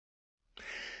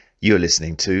You're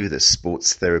listening to the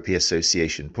Sports Therapy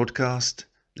Association podcast.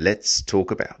 Let's talk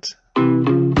about. Okay,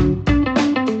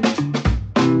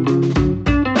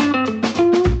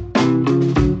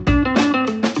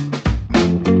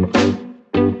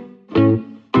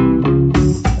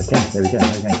 there we go.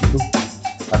 People.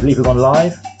 I believe we've gone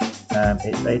live.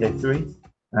 It's 8:03,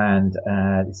 and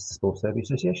this is the Sports Therapy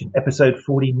Association, episode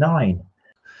 49.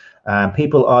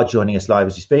 People are joining us live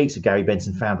as we speak. So Gary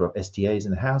Benson, founder of STA, is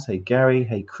in the house. Hey Gary,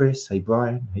 hey Chris, hey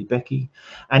Brian, hey Becky.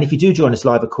 And if you do join us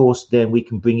live, of course, then we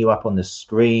can bring you up on the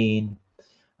screen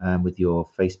with your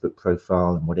Facebook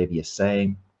profile and whatever you're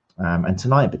saying. And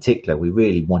tonight in particular, we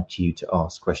really want you to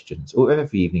ask questions, or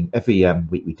every evening, every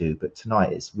week we do, but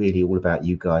tonight it's really all about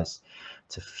you guys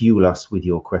to fuel us with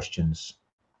your questions.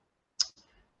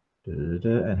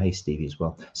 And hey Stevie as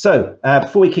well. So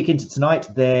before we kick into tonight,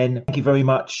 then thank you very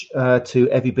much to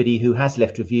everybody who has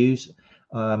left reviews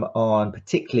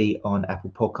particularly on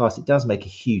Apple Podcasts. It does make a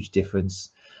huge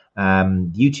difference.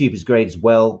 YouTube is great as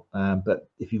well, but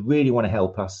if you really want to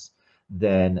help us,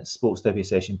 then Sports Therapy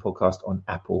Association podcast on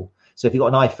Apple. So if you've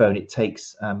got an iPhone, it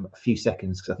takes a few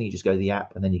seconds, because I think you just go to the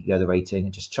app and then you can go to the rating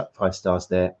and just chuck 5 stars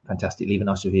there. Fantastic. Leave a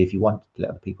nice review if you want to let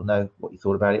other people know what you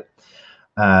thought about it.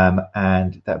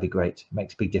 And that'd be great. It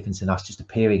makes a big difference in us just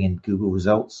appearing in Google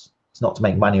results. It's not to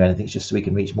make money or anything, it's just so we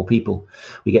can reach more people.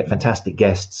 We get fantastic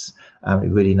guests.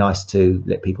 It's really nice to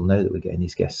let people know that we're getting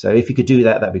these guests. So if you could do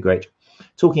that, that'd be great.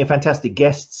 Talking of fantastic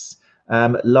guests,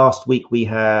 last week we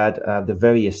had the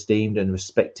very esteemed and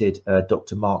respected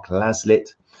Dr. Mark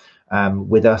Laslett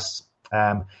with us,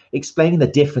 explaining the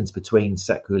difference between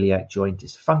sacroiliac joint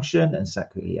dysfunction and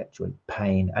sacroiliac joint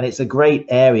pain. And it's a great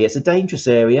area. It's a dangerous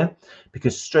area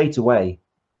because straight away,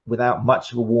 without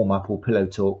much of a warm-up or pillow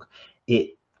talk,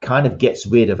 it kind of gets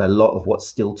rid of a lot of what's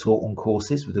still taught on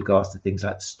courses with regards to things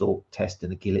like the Stork test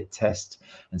and the Gillett test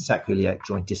and sacroiliac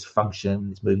joint dysfunction.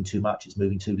 It's moving too much, it's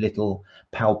moving too little,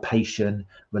 palpation,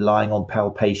 relying on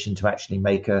palpation to actually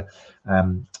make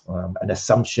an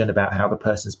assumption about how the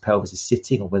person's pelvis is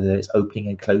sitting or whether it's opening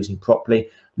and closing properly.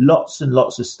 Lots and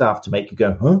lots of stuff to make you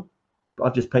go, huh? I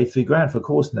just paid $3,000 for a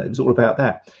course, and it was all about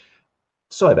that.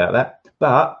 Sorry about that,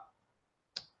 but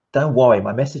don't worry.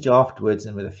 My message afterwards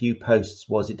and with a few posts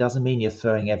was, it doesn't mean you're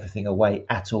throwing everything away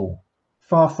at all.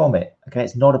 Far from it. Okay,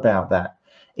 it's not about that.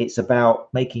 It's about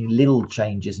making little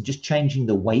changes and just changing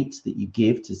the weight that you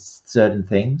give to certain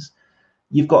things.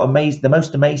 You've got the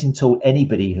most amazing tool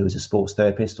anybody who is a sports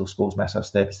therapist or sports massage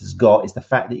therapist has got is the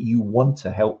fact that you want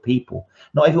to help people.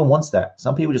 Not everyone wants that.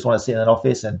 Some people just want to sit in an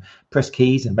office and press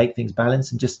keys and make things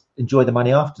balance and just enjoy the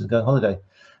money after and go on holiday.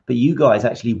 But you guys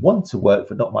actually want to work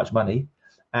for not much money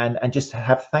and just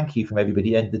have thank you from everybody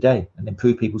at the end of the day and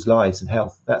improve people's lives and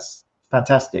health. That's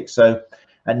fantastic. So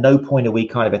at no point are we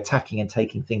kind of attacking and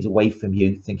taking things away from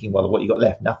you, thinking, well, what you got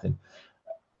left? Nothing.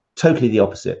 Totally the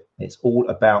opposite. It's all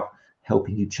about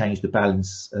helping you change the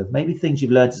balance of maybe things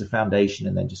you've learned as a foundation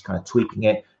and then just kind of tweaking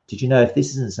it. Did you know if this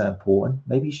isn't so important,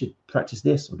 maybe you should practice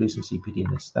this or do some CPD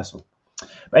in this? That's all.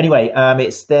 But anyway,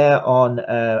 it's there on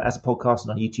as a podcast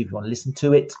and on YouTube if you want to listen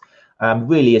to it.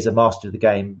 Really is a master of the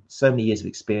game. So many years of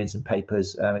experience and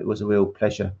papers. It was a real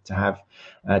pleasure to have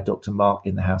Dr. Mark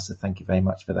in the house. So thank you very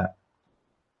much for that.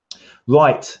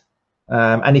 Right.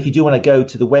 And if you do want to go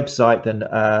to the website, then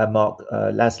Mark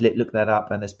Laslett, look that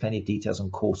up. And there's plenty of details on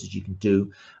courses you can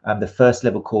do. The first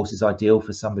level course is ideal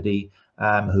for somebody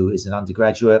who is an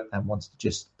undergraduate and wants to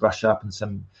just brush up and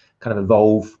some kind of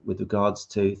evolve with regards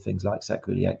to things like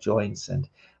sacroiliac joints and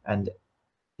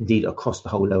indeed across the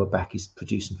whole lower back. Is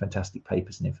producing fantastic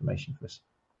papers and information for us.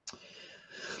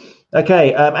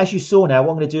 Okay, as you saw now,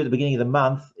 what I'm going to do at the beginning of the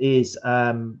month is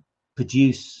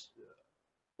produce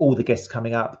all the guests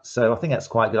coming up. So I think that's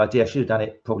quite a good idea. I should have done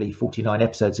it probably 49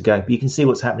 episodes ago, but you can see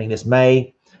what's happening this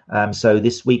May. So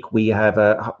this week we have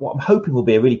what I'm hoping will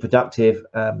be a really productive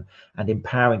and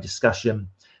empowering discussion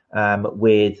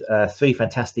with 3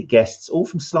 fantastic guests, all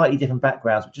from slightly different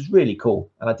backgrounds, which is really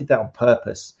cool. And I did that on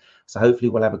purpose. So hopefully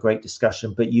we'll have a great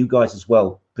discussion, but you guys as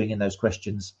well, bring in those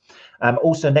questions.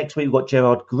 Also next week, we've got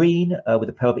Gerard Green with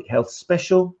a pelvic health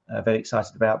special. Very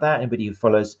excited about that. Anybody who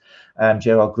follows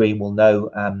Gerard Green will know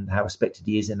how respected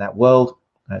he is in that world.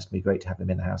 It's going to be great to have him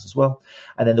in the house as well.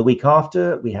 And then the week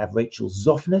after, we have Rachel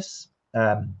Zoffness,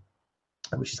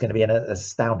 which is going to be an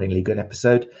astoundingly good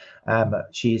episode.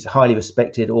 She's a highly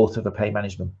respected author of a pain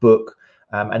management book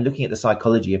and looking at the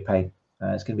psychology of pain.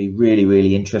 It's going to be really,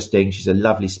 really interesting. She's a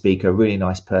lovely speaker, a really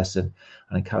nice person.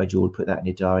 I encourage you all to put that in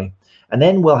your diary. And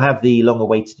then we'll have the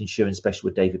long-awaited insurance special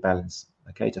with David Ballance,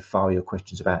 okay, to fire your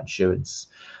questions about insurance.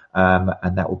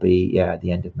 And that will be, at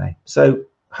the end of May. So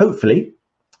hopefully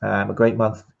a great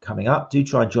month coming up. Do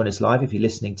try and join us live if you're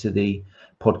listening to the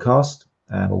podcast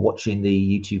or watching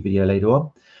the YouTube video later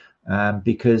on,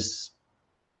 because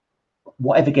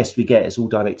whatever guest we get is all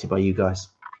directed by you guys,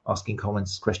 asking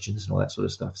comments, questions, and all that sort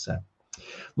of stuff. So,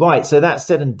 right, so that's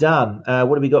said and done.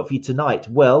 What have we got for you tonight?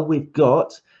 Well, we've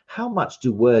got how much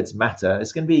do words matter?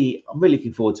 It's going to be, I'm really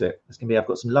looking forward to it. I've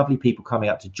got some lovely people coming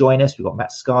up to join us. We've got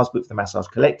Matt Scarsbrook from the Massage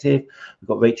Collective. We've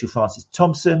got Rachel Francis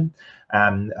Thompson,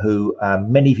 who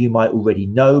many of you might already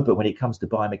know, but when it comes to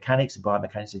biomechanics and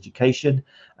biomechanics education,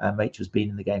 Rachel's been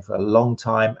in the game for a long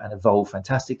time and evolved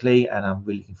fantastically. And I'm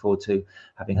really looking forward to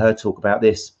having her talk about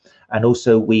this. And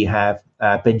also we have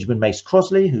Benjamin Mace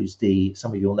Crosley, who's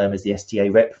some of you all know him as the STA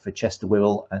rep for Chester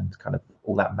Wirral and kind of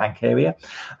all that Manc area.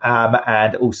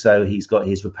 And also he's got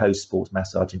his Repose Sports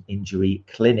Massage and Injury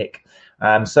Clinic.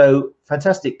 So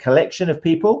fantastic collection of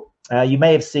people. You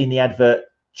may have seen the advert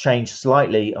change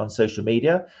slightly on social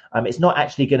media. It's not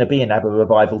actually going to be an ABBA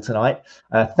revival tonight.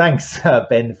 Thanks,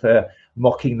 Ben, for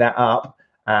mocking that up.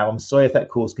 I'm sorry if that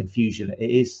caused confusion. It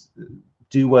is...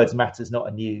 Do Words Matter is not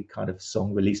a new kind of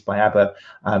song released by ABBA.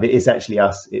 It is actually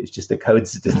us. It was just a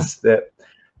coincidence that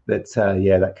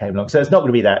came along. So it's not going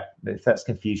to be that. If that's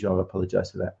confusion, I'll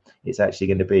apologise for that. It's actually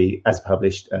going to be, as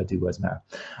published, Do Words Matter.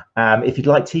 If you'd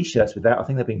like T-shirts with that, I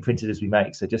think they're being printed as we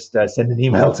make. So just send an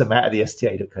email to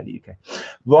matt@sta.co.uk.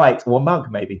 Right, or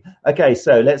mug maybe. Okay,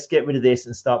 so let's get rid of this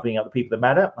and start bringing up the people that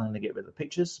matter. I'm going to get rid of the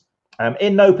pictures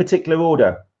in no particular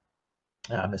order.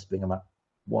 Let's bring them up.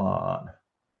 One.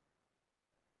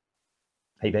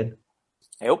 Hey, Ben.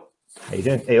 Hey up. How you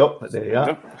doing? Hey up. There we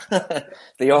are. The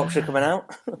Yorkshire coming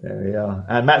out. There we are.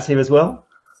 And Matt's here as well.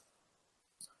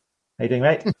 How you doing,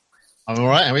 mate? I'm all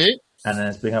right. How are you? And then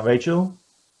let's bring up Rachel.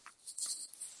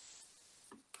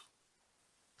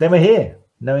 Then we're here.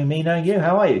 Knowing me, knowing you.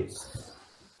 How are you?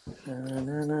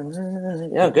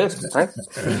 Yeah, good. Thanks.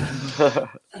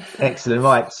 Excellent.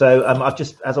 Right. So I've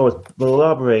just, as I was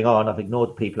blabbering on, I've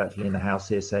ignored people actually in the house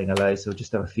here saying hello. So we'll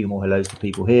just have a few more hellos to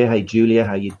people here. Hey, Julia,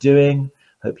 how you doing?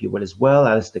 Hope you're well as well.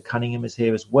 Alistair Cunningham is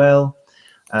here as well.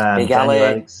 Daniel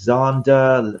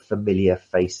Alexander, familiar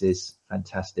faces.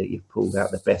 Fantastic. You've pulled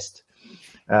out the best.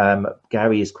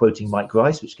 Gary is quoting Mike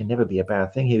Grice, which can never be a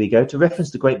bad thing. Here we go. To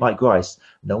reference the great Mike Grice,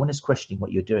 no one is questioning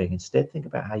what you're doing. Instead, think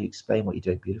about how you explain what you're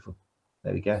doing. Beautiful.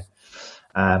 There we go.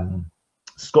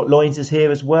 Scott Loynes is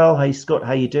here as well. Hey, Scott,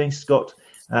 how you doing? Scott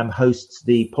hosts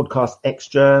the podcast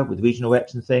Extra with regional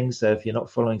reps and things. So if you're not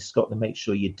following Scott, then make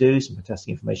sure you do. Some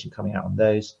fantastic information coming out on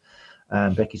those.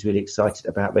 Becky's really excited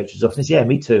about Rachel's office. Yeah,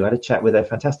 me too. I had a chat with a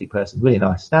fantastic person. Really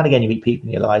nice. Now and again, you meet people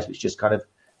in your lives which just kind of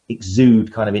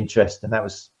exude kind of interest, and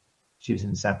she was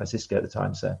in San Francisco at the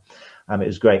time, so it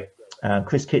was great.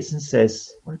 Chris Kitson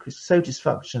says, "What Chris, so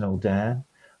dysfunctional, Dan."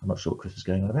 I'm not sure what Chris was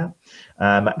going on about.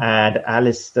 And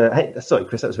Alistair, hey, sorry,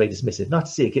 Chris, that was very dismissive. Nice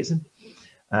to see you, Kitson.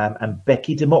 And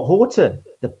Becky DeMott Horton,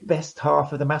 the best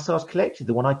half of the Massage Collective,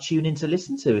 the one I tune in to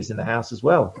listen to, is in the house as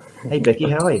well. Hey, Becky,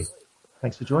 how are you?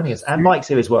 Thanks for joining us. And Mike's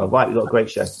here as well. Right, we've got a great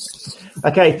show.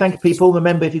 Okay, thank you, people.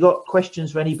 Remember, if you've got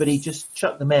questions for anybody, just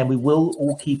chuck them in. We will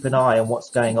all keep an eye on what's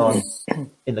going on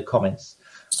in the comments.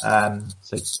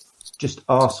 So just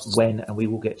ask when, and we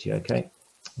will get to you, okay?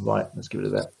 Right, let's get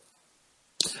rid of that.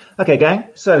 Okay, gang,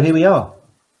 so here we are.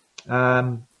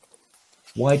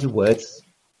 Why do words,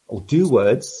 or do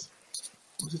words,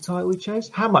 what was the title we chose?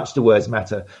 How much do words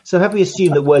matter? So have we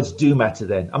assumed that words do matter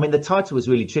then? I mean, the title was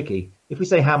really tricky. If we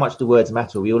say how much do words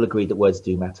matter, we all agree that words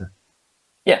do matter.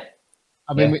 Yeah.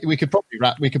 I mean, we could probably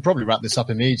wrap this up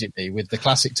immediately with the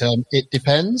classic term, it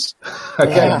depends.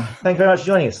 Okay. Yeah. Thank you very much for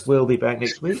joining us. We'll be back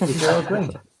next week with Gerald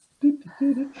Green.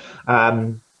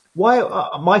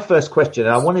 My first question,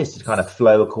 and I want this to kind of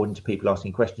flow according to people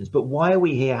asking questions, but why are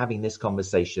we here having this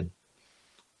conversation?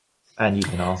 And you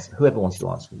can ask, whoever wants to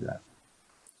answer that.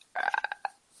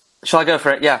 Shall I go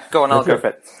for it? Yeah, go on, I'll go for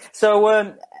it.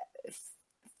 So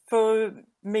for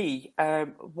me,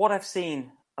 what I've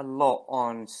seen a lot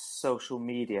on social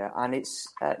media, and it's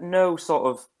no sort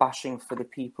of bashing for the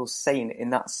people saying it in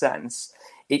that sense,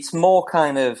 it's more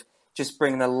kind of just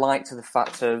bringing a light to the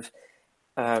fact of,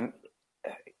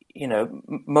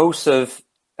 most of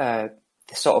the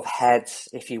sort of heads,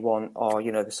 if you want, or,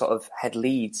 the sort of head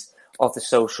leads of the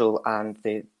social and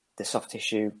the soft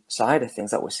tissue side of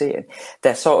things that we're seeing,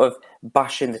 they're sort of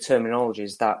bashing the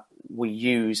terminologies that we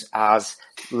use as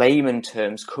layman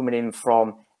terms coming in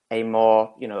from a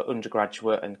more,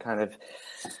 undergraduate and kind of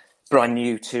brand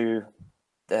new to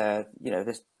the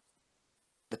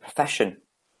profession.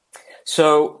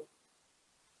 So,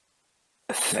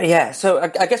 yeah, so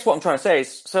I guess what I'm trying to say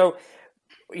is, so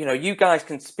you guys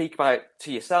can speak about it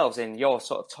to yourselves in your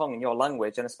sort of tongue and your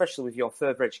language, and especially with your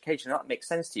further education, that makes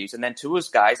sense to you. And then to us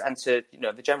guys and to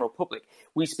the general public,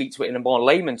 we speak to it in a more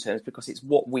layman terms because it's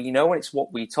what we know and it's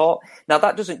what we taught. Now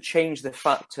that doesn't change the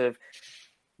fact of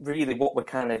really what we're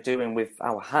kind of doing with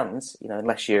our hands,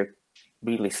 unless you're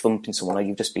really thumping someone or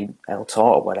you've just been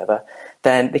taught or whatever.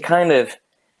 Then the kind of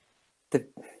the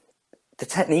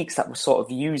techniques that we're sort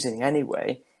of using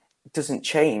anyway doesn't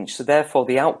change, so therefore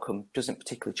the outcome doesn't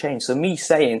particularly change. So me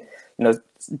saying,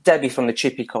 Debbie from the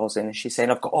Chippy calls in and she's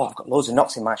saying, I've got loads of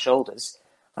knots in my shoulders.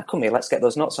 I come here, let's get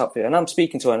those knots out for you. And I'm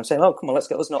speaking to her and I'm saying, oh, come on, let's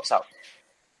get those knots out.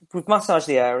 We've massaged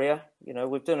the area,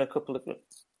 we've done a couple of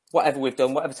whatever we've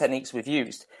done, whatever techniques we've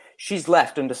used. She's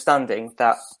left understanding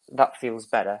that feels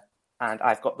better and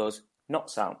I've got those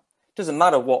knots out. It doesn't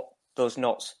matter what those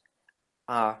knots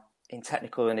are in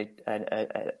technical and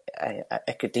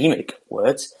academic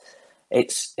words.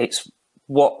 It's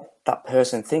what that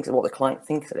person thinks, what the client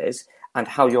thinks it is, and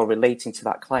how you're relating to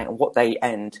that client and what they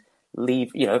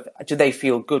leave. Do they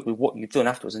feel good with what you've done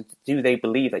afterwards, and do they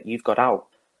believe that you've got out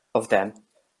of them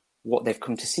what they've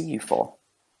come to see you for?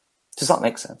 Does that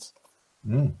make sense?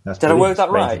 Did I word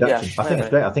that right? Yeah, I think it's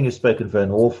great. I think it's spoken for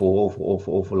an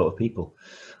awful lot of people.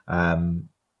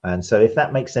 And so if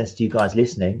that makes sense to you guys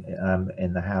listening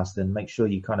in the house, then make sure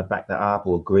you kind of back that up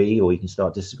or agree, or you can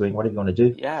start disagreeing, whatever you want to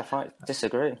do. Yeah, fine.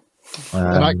 Disagree.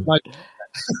 Yeah,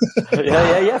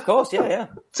 of course. Yeah.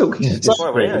 Talking of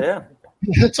disagreement.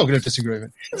 Yeah. Talking of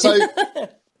disagreement. So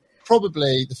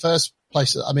probably the first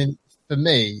place, for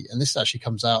me, and this actually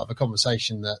comes out of a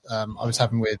conversation that I was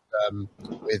having with Dan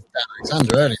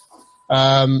Alexander earlier,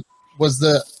 was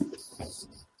that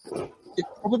it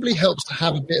probably helps to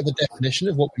have a bit of a definition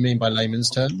of what we mean by layman's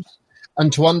terms,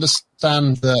 and to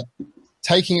understand that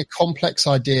taking a complex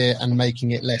idea and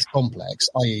making it less complex,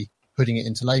 i.e. putting it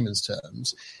into layman's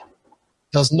terms,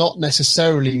 does not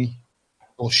necessarily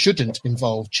or shouldn't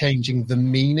involve changing the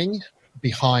meaning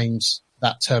behind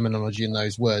that terminology and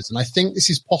those words. And I think this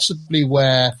is possibly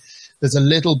where there's a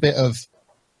little bit of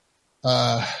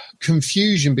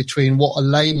confusion between what a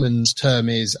layman's term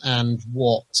is and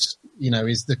what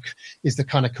is the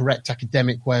kind of correct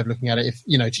academic way of looking at it. If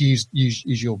to use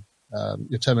your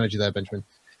terminology there, Benjamin.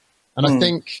 And I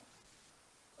think,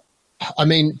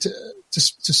 to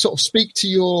sort of speak to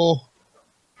your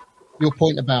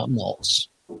point about knots,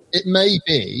 it may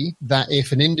be that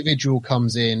if an individual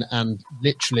comes in and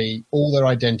literally all they're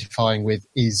identifying with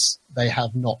is they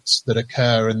have knots that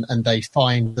occur and they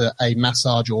find that a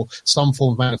massage or some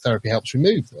form of manual therapy helps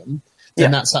remove them,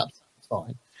 then that's absolutely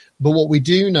fine. But what we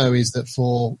do know is that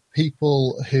for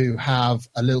people who have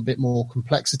a little bit more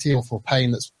complexity or for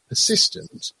pain that's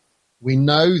persistent, we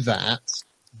know that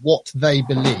what they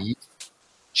believe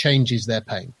changes their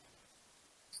pain.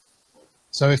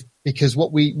 So because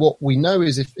what we know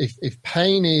is if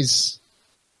pain is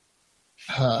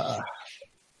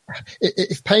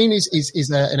if pain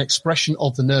is an expression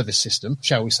of the nervous system,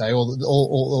 shall we say, or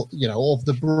of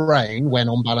the brain, when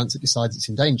on balance it decides it's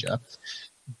in danger,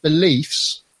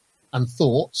 beliefs and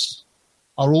thoughts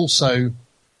are also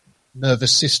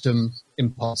nervous system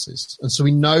impulses, and so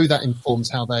we know that informs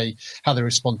how they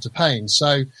respond to pain.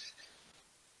 So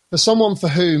for someone for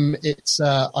whom it's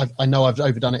I know I've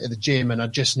overdone it at the gym and I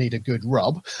just need a good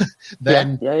rub,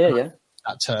 then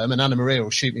that term, and Anna Maria will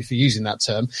shoot me for using that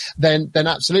term, then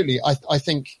absolutely I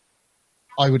think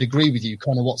I would agree with you.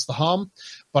 Kind of what's the harm?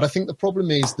 But I think the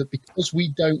problem is that because we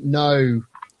don't know,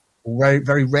 or very,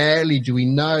 very rarely do we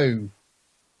know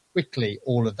quickly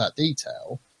all of that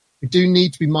detail, we do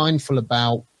need to be mindful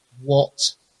about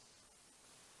what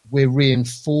we're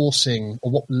reinforcing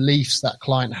or what beliefs that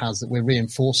client has that we're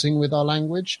reinforcing with our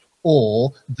language,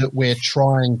 or that we're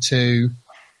trying to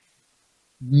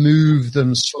move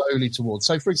them slowly towards.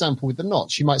 So, for example, with the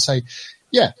knots, you might say,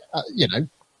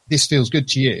 this feels good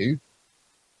to you,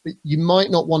 but you might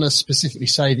not want to specifically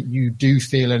say that you do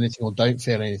feel anything or don't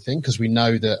feel anything, because we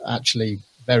know that actually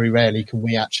very rarely can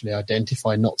we actually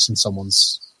identify knots in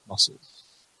someone's muscles.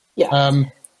 Yeah.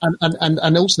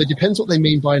 And also it depends what they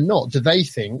mean by a knot. Do they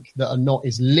think that a knot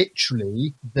is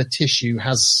literally the tissue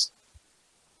has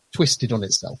twisted on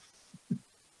itself? Do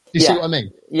you see what I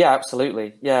mean? Yeah,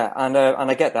 absolutely. Yeah, and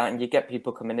I get that. And you get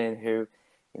people coming in who,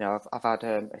 I've had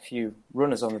a few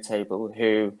runners on the table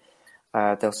who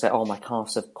they'll say, "Oh, my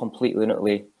calves are completely and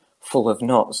utterly full of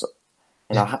knots."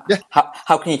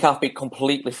 How can your calf be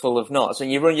completely full of knots?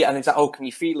 And you run, and it's like, "Oh, can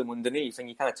you feel them underneath?" And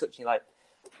you kind of touch, and you're like,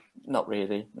 "Not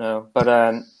really, no."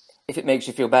 But if it makes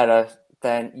you feel better,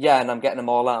 then and I'm getting them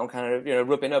all out. I'm kind of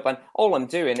rubbing up, and all I'm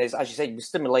doing is, as you say, we're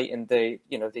stimulating the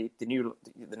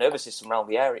nervous system around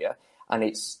the area, and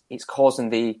it's causing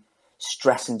the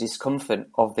stress and discomfort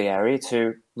of the area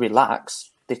to relax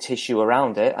the tissue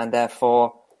around it, and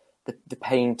therefore the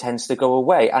pain tends to go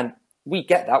away. And we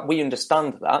get that, we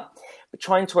understand that, but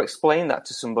trying to explain that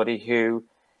to somebody who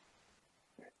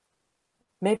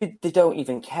maybe they don't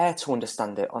even care to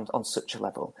understand it on such a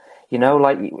level, you know,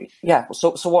 like, yeah.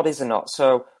 So what is a knot?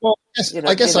 So, well, yes, you know,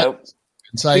 I guess you know,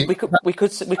 say we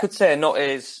could say a knot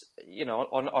is, you know,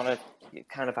 on a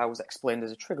kind of, I was explained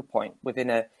as a trigger point within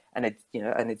an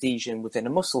adhesion within a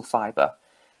muscle fiber,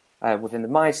 within the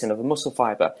myosin of a muscle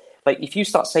fiber. Like, if you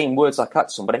start saying words like that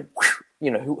to somebody,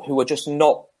 you know, who are just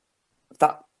not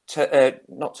that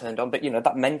not turned on, but, you know,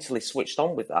 that mentally switched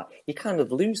on with that, you kind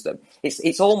of lose them.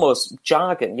 It's almost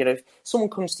jargon. You know, if someone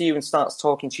comes to you and starts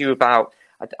talking to you about,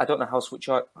 I don't know how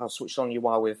switched on you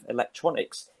are with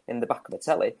electronics in the back of a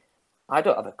telly. I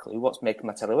don't have a clue what's making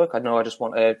my telly work. I know I just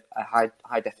want a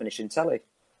high definition telly,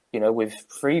 you know, with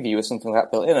Freeview or something like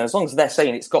that built in. And as long as they're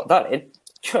saying it's got that in,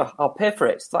 sure, I'll pay for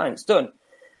it. It's fine. It's done.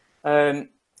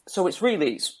 So it's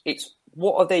really, it's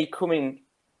what are they coming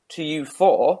to you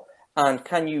for, and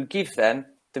can you give them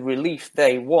the relief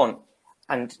they want?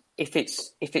 And if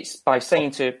it's by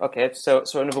saying to, okay, so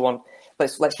another one,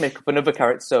 let's make up another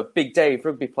character. So Big Dave,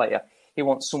 rugby player, he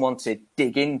wants someone to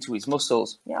dig into his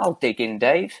muscles. Yeah, I'll dig in,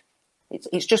 Dave.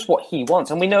 It's just what he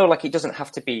wants. And we know, like, it doesn't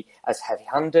have to be as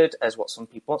heavy-handed as what some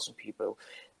people want. Some people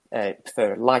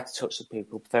prefer a light touch, some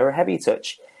people prefer a heavy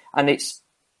touch. And it's,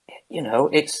 you know,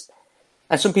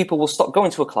 and some people will stop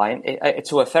going to a client,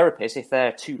 to a therapist, if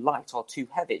they're too light or too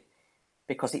heavy,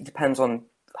 because it depends on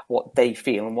what they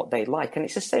feel and what they like. And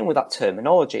it's the same with that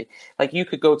terminology. Like, you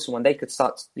could go to someone, they could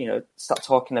start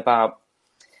talking about,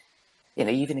 you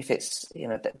know, even if it's, you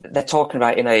know, they're talking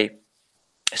about in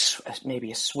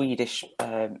maybe a Swedish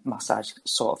massage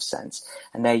sort of sense,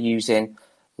 and they're using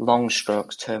long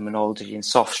strokes terminology and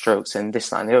soft strokes and this,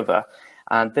 that, and the other,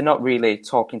 and they're not really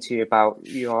talking to you about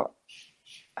your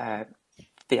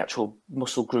the actual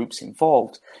muscle groups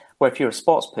involved. Where if you're a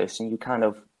sports person, you kind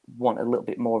of want a little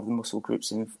bit more of the muscle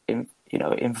groups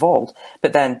involved.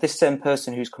 But then this same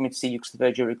person who's coming to see you because they've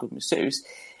heard you're a good masseuse,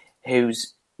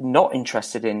 who's not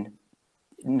interested in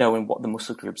knowing what the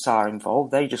muscle groups are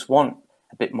involved, they just want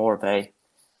a bit more of a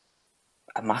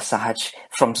massage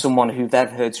from someone who they've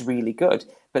heard's really good,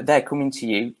 but they're coming to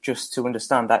you just to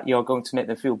understand that you're going to make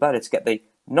them feel better to get the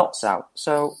knots out.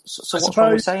 So what's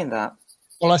wrong with saying that?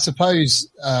 Well, I suppose,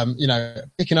 you know,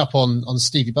 picking up on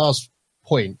Stevie Barr's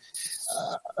point,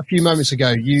 a few moments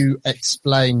ago, you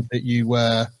explained that you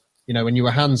were, you know, when you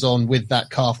were hands-on with that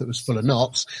calf that was full of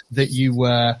knots, that you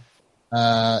were,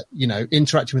 you know,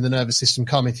 interacting with the nervous system,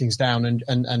 calming things down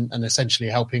and essentially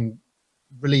helping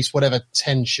release whatever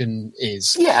tension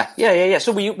is. Yeah.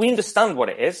 So we understand what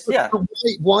it is. Yeah.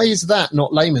 Why is that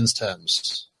not layman's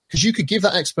terms? Because you could give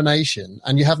that explanation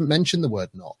and you haven't mentioned the word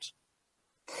knot.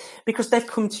 Because they've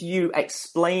come to you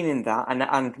explaining that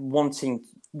and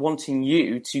wanting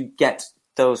you to get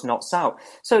those knots out.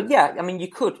 So yeah, I mean, you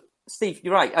could, Steve,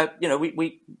 you're right. You know,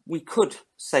 we could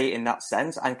say it in that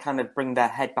sense and kind of bring their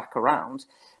head back around,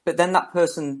 but then that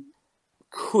person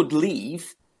could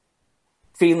leave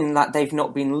feeling that they've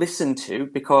not been listened to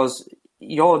because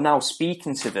you're now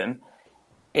speaking to them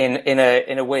in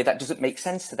a way that doesn't make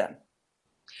sense to them.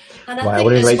 Wow,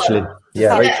 what is Rachel? Well,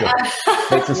 yeah, Rachel.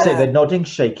 Rachel, say they're nodding,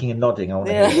 shaking, and nodding. I want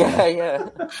to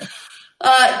hear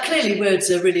clearly, words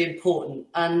are really important,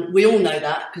 and we all know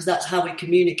that because that's how we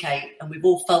communicate, and we've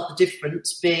all felt the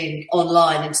difference being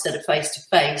online instead of face to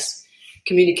face.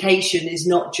 Communication is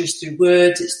not just through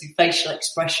words; it's through facial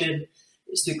expression,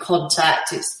 it's through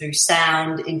contact, it's through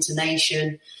sound,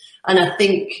 intonation, and I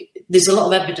think there's a lot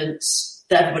of evidence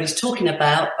that everybody's talking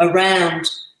about around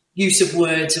use of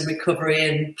words and recovery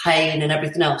and pain and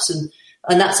everything else.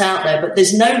 And that's out there. But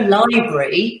there's no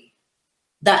library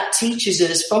that teaches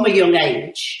us from a young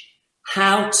age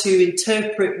how to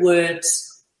interpret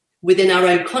words within our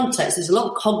own context. There's a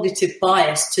lot of cognitive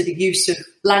bias to the use of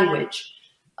language.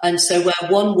 And so where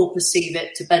one will perceive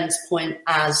it, to Ben's point,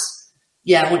 as,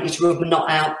 yeah, I want you to rub a knot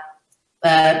out.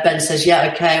 Ben says,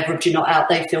 yeah, okay, I've rubbed your knot out.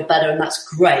 They feel better and that's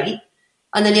great.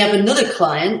 And then you have another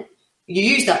client, you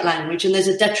use that language and there's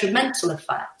a detrimental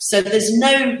effect. So there's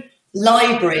no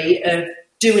library of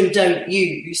do and don't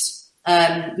use.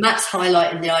 Matt's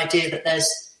highlighting the idea that there's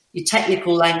your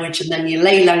technical language and then your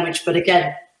lay language. But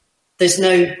again, there's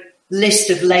no list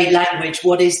of lay language.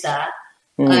 What is that?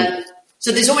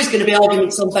 So there's always going to be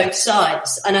arguments on both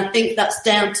sides. And I think that's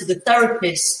down to the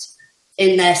therapist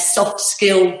in their soft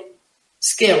skills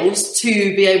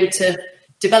to be able to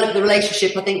develop the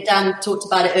relationship. I think Dan talked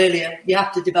about it earlier. You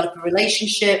have to develop a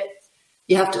relationship.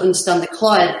 You have to understand the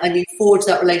client and you forge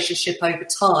that relationship over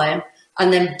time.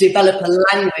 and then develop a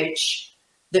language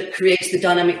that creates the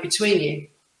dynamic between you.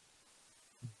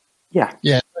 Yeah,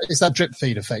 it's that drip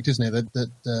feed effect, isn't it,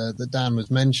 that Dan was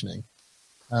mentioning.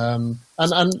 And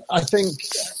I think,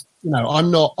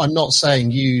 I'm not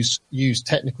saying use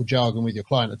technical jargon with your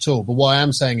client at all, but what I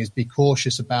am saying is be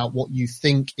cautious about what you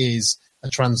think is a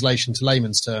translation to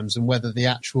layman's terms and whether the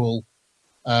actual,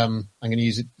 I'm going to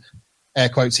use it, air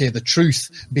quotes here, the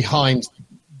truth behind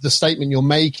the statement you're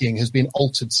making has been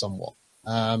altered somewhat.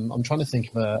 I'm trying to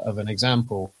think of an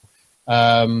example.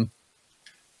 I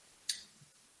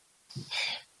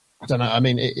don't know. I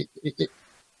mean,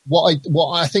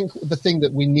 what I think the thing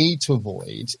that we need to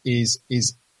avoid is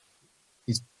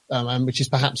which is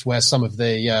perhaps where some of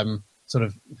the sort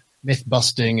of myth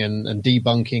busting and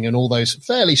debunking and all those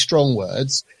fairly strong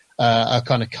words are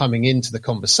kind of coming into the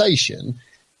conversation,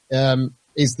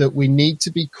 is that we need to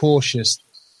be cautious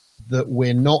that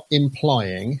we're not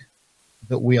implying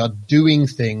that we are doing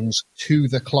things to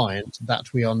the client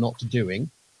that we are not doing,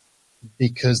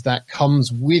 because that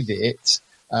comes with it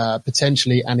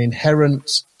potentially an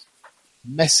inherent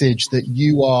message that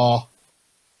you are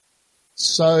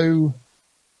so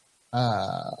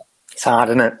it's hard,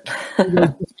 isn't it?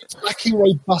 It's lacking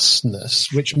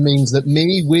robustness, which means that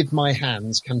me with my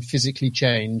hands can physically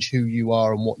change who you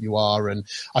are and what you are, and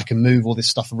I can move all this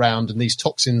stuff around, and these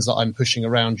toxins that I'm pushing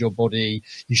around your body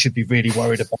you should be really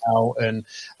worried about. And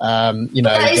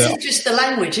that isn't just the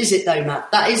language, is it though,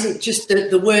 Matt? That isn't just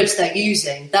the words they're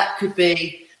using. That could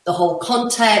be the whole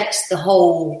context,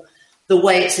 the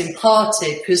way it's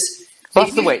imparted, because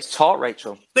that's the way it's taught,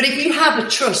 Rachel. But if you have a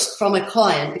trust from a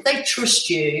client, if they trust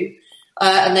you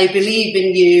and they believe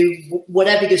in you,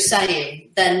 whatever you're saying,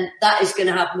 then that is going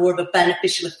to have more of a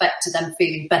beneficial effect to them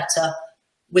feeling better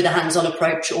with a hands-on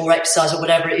approach or exercise or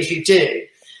whatever it is you do.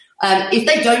 If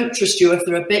they don't trust you, if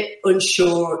they're a bit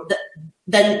unsure,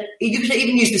 then you could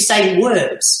even use the same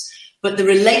words, but the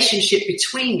relationship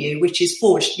between you, which is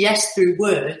forged, yes, through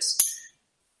words,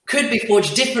 could be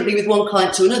forged differently with one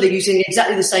client to another using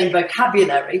exactly the same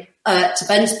vocabulary, to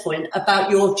Ben's point,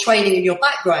 about your training and your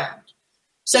background.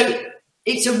 So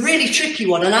it's a really tricky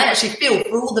one. And I actually feel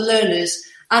for all the learners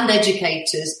and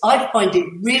educators, I find it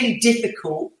really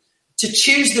difficult to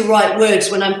choose the right words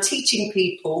when I'm teaching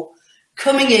people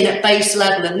coming in at base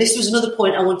level. And this was another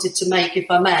point I wanted to make,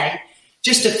 if I may,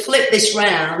 just to flip this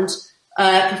round,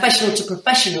 professional to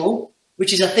professional,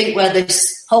 which is, I think, where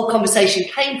this whole conversation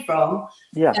came from.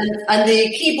 Yeah. And the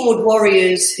keyboard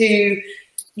warriors who,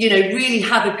 really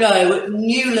have a go at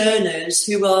new learners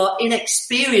who are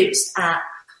inexperienced at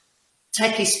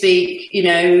techie speak,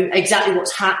 exactly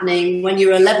what's happening. When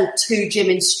you're a level 2 gym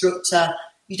instructor,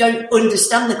 you don't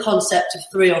understand the concept of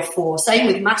 3 or 4. Same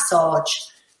with massage.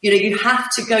 You have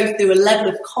to go through a level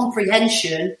of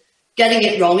comprehension, getting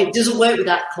it wrong. It doesn't work with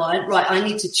that client. Right, I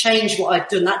need to change what I've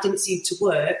done. That didn't seem to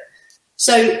work.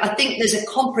 So I think there's a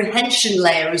comprehension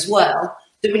layer as well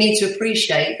that we need to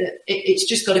appreciate, that it's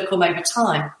just got to come over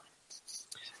time.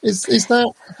 Is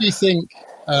that, do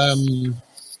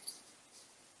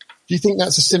you think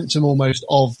that's a symptom almost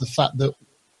of the fact that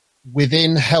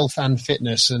within health and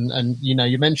fitness, and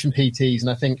you mentioned PTs, and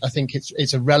I think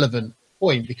it's a relevant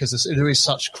point because there is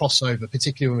such crossover,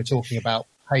 particularly when we're talking about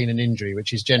pain and injury,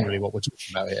 which is generally what we're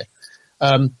talking about here.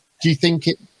 Do you think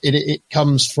it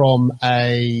comes from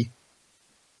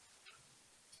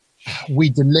we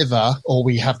deliver, or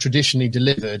we have traditionally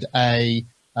delivered a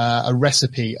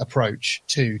recipe approach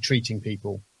to treating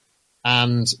people,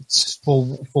 and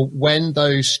for when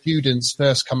those students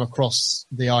first come across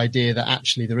the idea that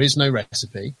actually there is no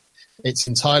recipe, it's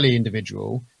entirely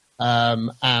individual,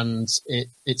 and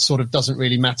it sort of doesn't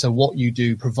really matter what you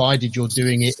do, provided you're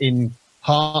doing it in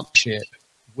partnership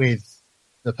with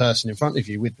the person in front of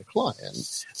you, with the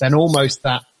client, then almost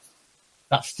that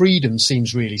freedom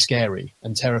seems really scary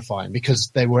and terrifying, because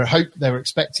they were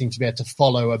expecting to be able to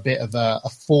follow a bit of a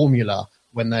formula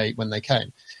when they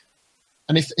came.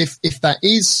 And if that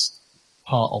is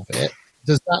part of it,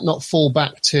 does that not fall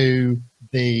back to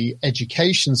the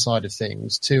education side of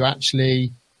things, to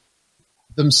actually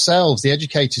themselves, the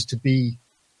educators, to be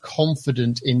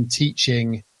confident in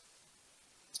teaching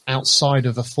outside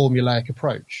of a formulaic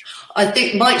approach? I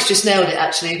think Mike's just nailed it,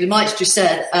 actually. Mike's just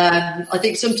said, I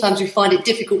think sometimes we find it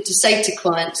difficult to say to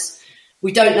clients,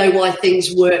 we don't know why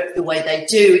things work the way they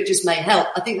do, it just may help.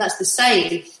 I think that's the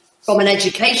same from an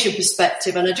education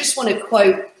perspective. And I just want to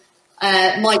quote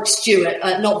Mike Stewart,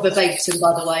 not verbatim,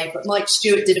 by the way, but Mike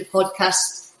Stewart did a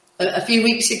podcast a few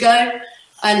weeks ago,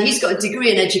 and he's got a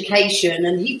degree in education,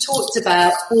 and he talked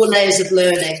about 4 layers of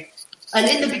learning. And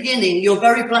in the beginning, you're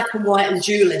very black and white and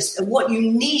dualist. And what you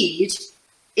need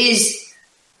is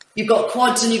you've got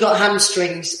quads and you've got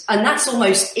hamstrings, and that's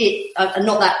almost it. And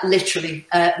not that literally,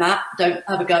 Matt, don't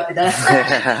have a go at me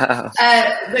there.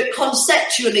 But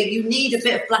conceptually, you need a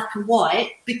bit of black and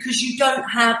white because you don't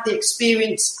have the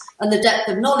experience and the depth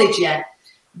of knowledge yet.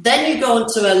 Then you go on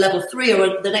to a level 3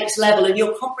 or the next level, and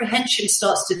your comprehension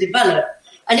starts to develop.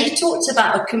 And he talked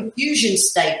about a confusion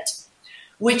state,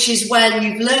 which is when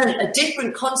you've learned a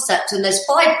different concept and there's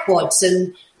 5 quads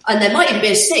and there might even be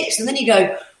a 6. And then you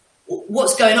go,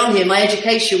 what's going on here? My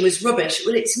education was rubbish.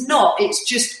 Well, it's not. It's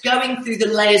just going through the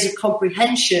layers of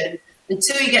comprehension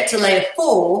until you get to layer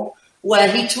 4,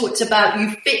 where he talked about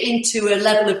you fit into a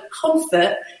level of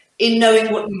comfort in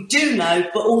knowing what you do know,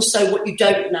 but also what you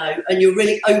don't know. And you're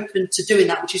really open to doing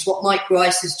that, which is what Mike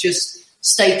Grice has just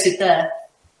stated there.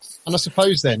 And I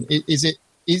suppose then,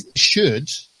 should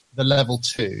the level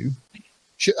 2...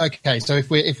 Okay, so if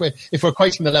we're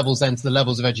equating the levels then to the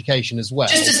levels of education as well.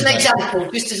 Just as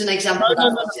an example.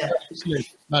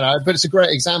 No, but it's a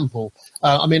great example.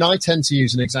 I mean, I tend to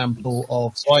use an example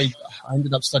of. So I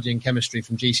ended up studying chemistry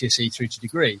from GCSE through to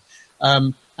degree,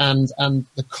 and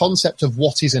the concept of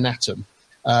what is an atom.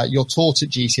 You're taught at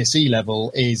GCSE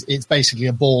level it's basically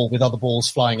a ball with other balls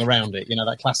flying around it. You know,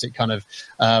 that classic kind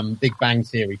of Big Bang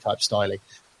Theory type styling.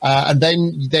 And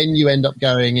then you end up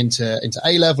going into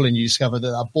A level, and you discover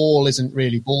that a ball isn't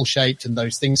really ball shaped, and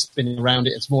those things spinning around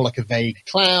it, it's more like a vague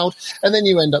cloud. And then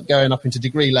you end up going up into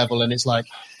degree level, and it's like,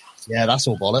 yeah, that's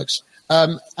all bollocks.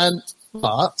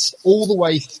 But all the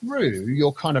way through,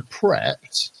 you're kind of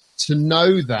prepped to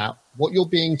know that what you're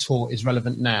being taught is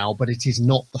relevant now, but it is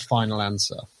not the final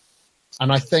answer.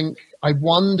 And I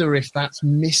wonder if that's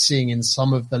missing in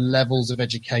some of the levels of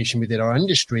education within our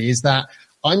industry, is that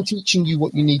I'm teaching you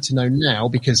what you need to know now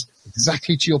because,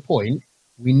 exactly to your point,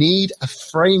 we need a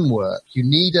framework. You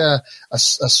need a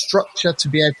structure to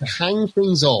be able to hang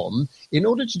things on in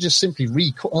order to just simply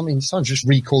recall. I mean, sometimes just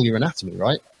recall your anatomy,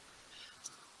 right?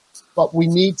 But we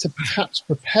need to perhaps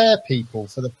prepare people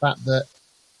for the fact that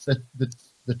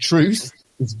the truth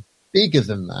is bigger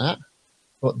than that,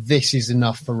 but this is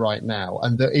enough for right now.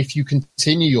 And that if you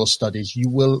continue your studies, you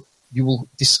will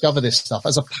discover this stuff,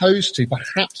 as opposed to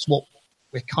perhaps what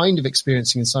we're kind of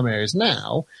experiencing in some areas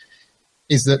now,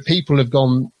 is that people have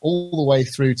gone all the way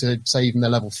through to, say, even their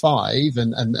level 5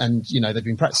 and you know, they've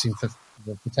been practicing for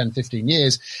 10, 15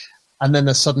 years, and then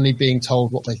they're suddenly being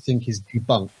told what they think is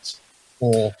debunked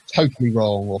or totally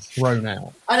wrong or thrown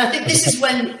out. And I think this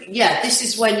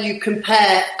is when you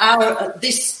compare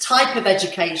this type of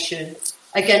education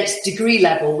against degree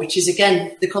level, which is,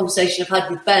 again, the conversation I've had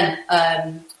with Ben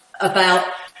about.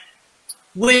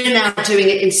 We're now doing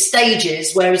it in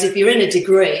stages, whereas if you're in a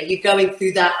degree, you're going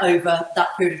through that over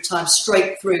that period of time,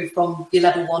 straight through from your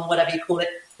level 1, whatever you call it,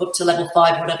 up to level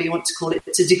 5, whatever you want to call it,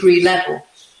 to degree level.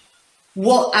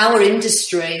 What our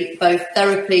industry, both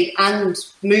therapy and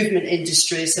movement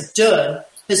industries, have done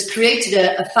has created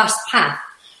a fast path.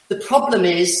 The problem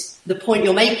is, the point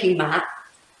you're making, Matt,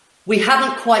 we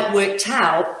haven't quite worked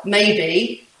out,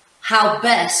 maybe, how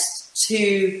best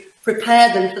to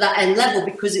prepare them for that end level,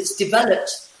 because it's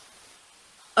developed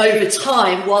over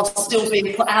time while still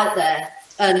being put out there.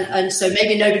 And so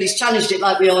maybe nobody's challenged it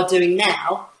like we are doing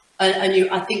now. I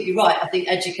think you're right. I think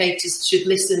educators should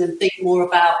listen and think more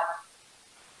about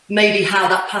maybe how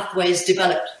that pathway is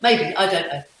developed. Maybe, I don't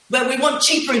know. But we want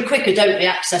cheaper and quicker, don't we,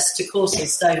 access to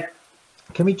courses. So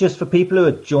can we just, for people who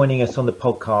are joining us on the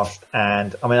podcast,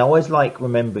 and I mean, I always like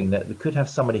remembering that we could have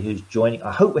somebody who's joining.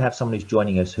 I hope we have someone who's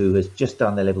joining us who has just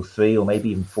done their level 3 or maybe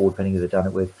even 4, depending who they've done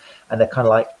it with. And they're kind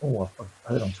of like, oh, I've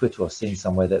heard on Twitter or I've seen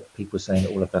somewhere that people are saying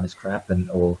that all I've done is crap, and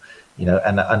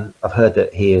I've heard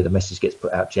that here the message gets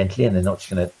put out gently and they're not just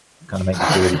going to kind of make me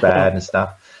feel really bad and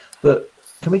stuff. But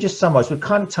can we just summarize? We've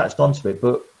kind of touched onto it,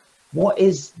 but what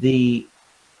is the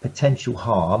potential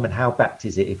harm, and how backed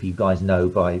is it, if you guys know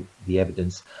by the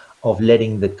evidence, of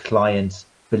letting the client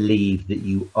believe that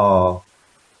you are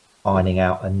ironing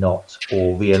out a knot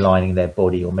or realigning their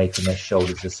body or making their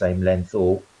shoulders the same length?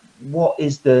 Or what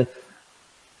is the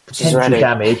potential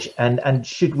damage, and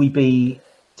should we be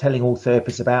telling all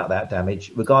therapists about that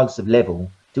damage regardless of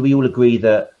level? Do we all agree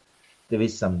that there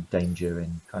is some danger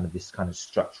in kind of this kind of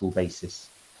structural basis?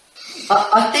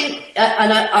 I think,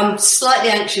 and I'm slightly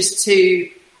anxious to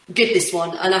give this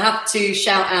one, and I have to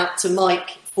shout out to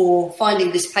Mike for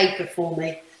finding this paper for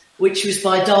me, which was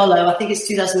by Darlow. I think it's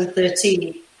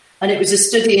 2013, and it was a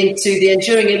study into the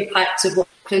enduring impact of what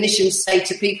clinicians say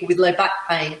to people with low back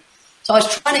pain. So I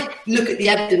was trying to look at the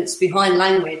evidence behind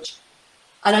language,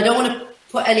 and I don't want to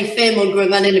put any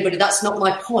fear-mongering on anybody. That's not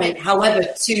my point. However,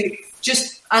 to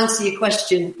just answer your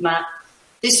question, Matt,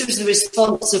 this was the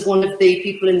response of one of the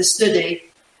people in the study.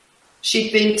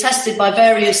 She'd been tested by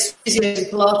various physios and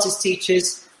Pilates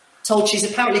teachers, told she's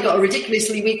apparently got a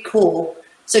ridiculously weak core,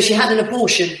 so she had an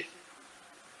abortion.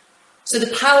 So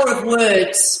the power of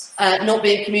words not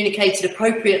being communicated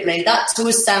appropriately, that to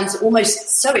us sounds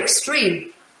almost so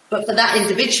extreme. But for that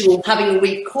individual having a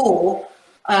weak core,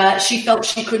 she felt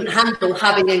she couldn't handle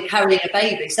having and carrying a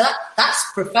baby. So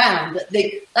that's profound.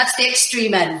 That's the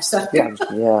extreme end. So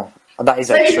yeah, that is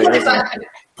extreme.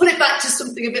 Put it back to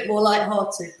something a bit more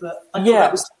lighthearted. But I thought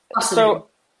that was fascinating.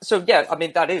 So yeah, I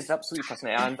mean, that is absolutely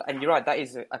fascinating, and you're right. That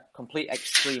is a complete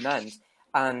extreme end,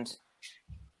 and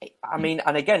I mean,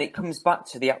 and again, it comes back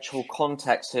to the actual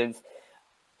context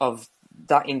of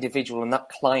that individual and that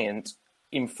client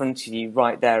in front of you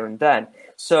right there and then.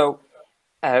 So,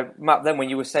 Matt, then when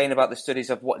you were saying about the studies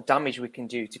of what damage we can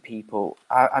do to people,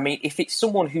 I mean, if it's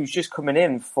someone who's just coming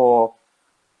in for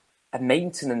a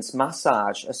maintenance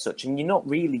massage as such, and you're not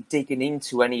really digging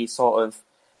into any sort of,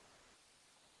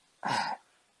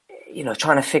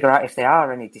 trying to figure out if there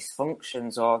are any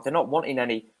dysfunctions or they're not wanting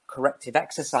any corrective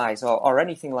exercise or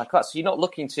anything like that. So you're not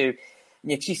looking to,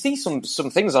 you see some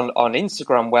things on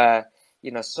Instagram where,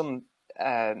 some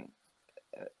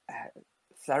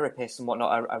therapists and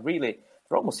whatnot are really,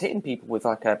 they're almost hitting people with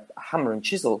like a hammer and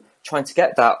chisel, trying to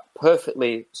get that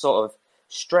perfectly sort of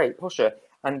straight pusher.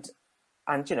 And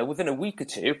within a week or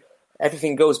two,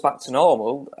 everything goes back to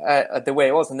normal the way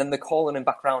it was. And then they're calling them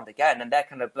back around again. And they're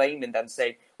kind of blaming them,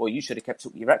 saying, well, you should have kept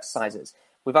up with your exercises,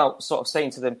 without sort of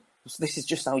saying to them, this is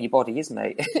just how your body is,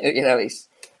 mate.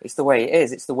 It's the way it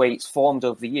is. It's the way it's formed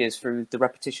over the years through the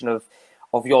repetition of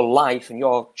your life and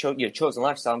your chosen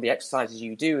lifestyle and the exercises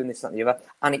you do and this, that, and the other.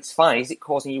 And it's fine. Is it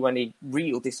causing you any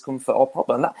real discomfort or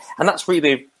problem? And that's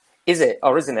really, is it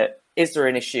or isn't it? Is there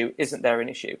an issue? Isn't there an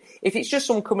issue? If it's just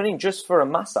someone coming in just for a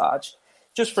massage,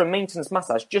 just for a maintenance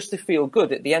massage, just to feel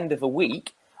good at the end of a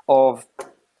week of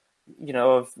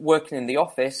working in the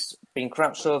office, being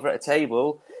crouched over at a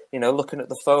table, looking at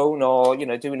the phone or,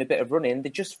 doing a bit of running, they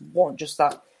just want just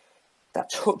that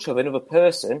touch of another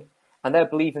person. And they're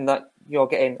believing that you're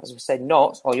getting, as we said,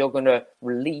 knots, or you're going to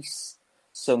release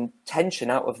some tension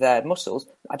out of their muscles.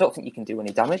 I don't think you can do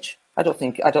any damage. I don't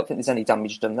think there's any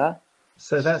damage done there.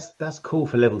 So that's cool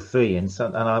for level 3. And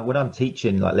when I'm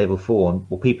teaching like level 4,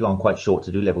 people aren't quite short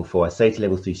to do level 4, I say to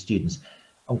level 3 students,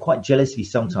 I'm quite jealous of you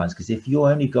sometimes, because if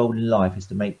your only goal in life is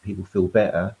to make people feel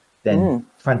better, then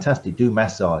fantastic, do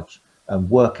massage and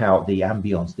work out the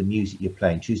ambience, the music you're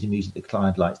playing, choose the music the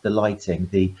client likes, the lighting,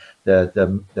 the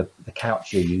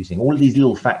couch you're using. All of these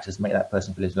little factors make that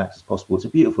person feel as relaxed as possible. It's a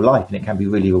beautiful life and it can be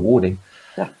really rewarding.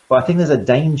 Yeah. But I think there's a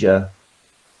danger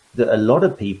that a lot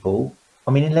of people,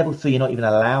 I mean, in level 3, you're not even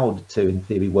allowed to, in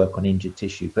theory, work on injured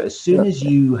tissue. But as soon as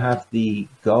you have the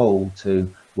goal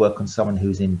to work on someone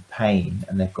who's in pain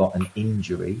and they've got an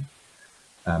injury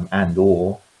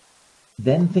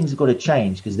then things have got to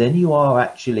change, because then you are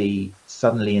actually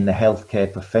suddenly in the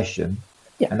healthcare profession.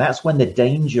 Yeah. And that's when the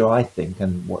danger, I think,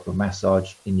 and what the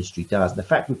massage industry does, the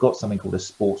fact we've got something called a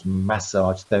sports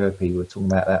massage therapy, we were talking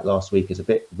about that last week, is a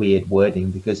bit weird wording,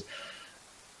 because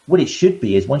what it should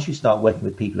be is once you start working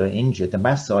with people who are injured, the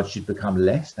massage should become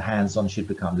less, the hands-on should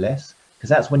become less,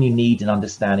 because that's when you need an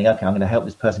understanding. Okay, I'm going to help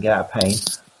this person get out of pain.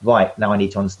 Right, now I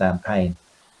need to understand pain.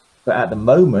 But at the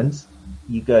moment,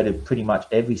 you go to pretty much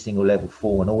every single level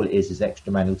 4, and all it is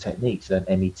extra manual techniques and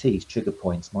METs, trigger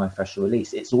points, myofascial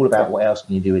release. It's all about what else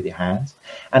can you do with your hands.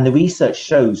 And the research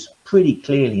shows pretty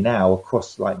clearly now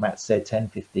across, like Matt said, 10,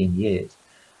 15 years,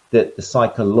 that the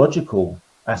psychological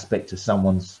aspect of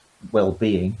someone's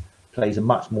well-being plays a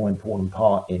much more important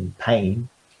part in pain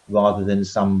rather than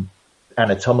some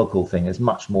anatomical thing. There's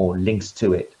much more links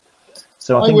to it.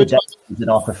 So I think the danger in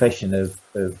our profession of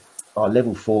our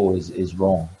level 4 is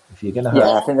wrong. If you're going to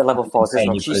I think the level 4 is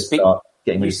wrong.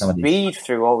 You speed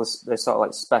through all this sort of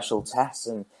like special tests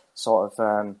and sort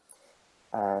of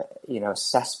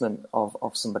assessment of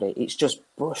somebody. It's just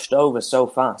brushed over so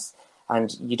fast,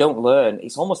 and you don't learn.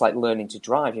 It's almost like learning to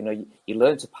drive. You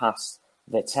learn to pass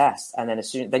the test, and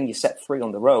then you're set free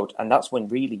on the road, and that's when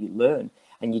really you learn.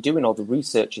 And you're doing all the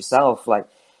research yourself, like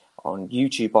on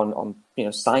YouTube, on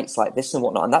sites like this and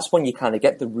whatnot. And that's when you kind of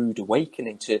get the rude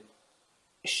awakening to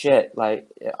shit. Like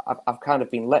I've kind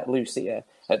of been let loose here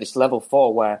at this level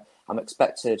 4 where I'm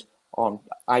expected on.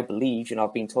 I believe,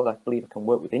 I've been told I believe I can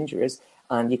work with injuries,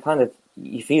 and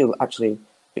you feel actually a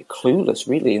bit clueless,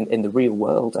 really, in the real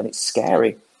world, and it's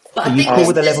scary. Are you cool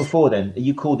with the level 4 then? Are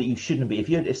you cool that you shouldn't be?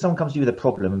 If someone comes to you with a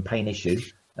problem and pain issue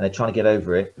and they're trying to get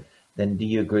over it, then do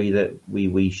you agree that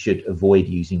we should avoid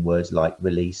using words like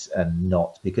release and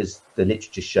not, because the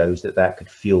literature shows that could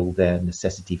fuel their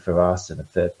necessity for us and a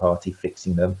third party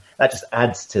fixing them? That just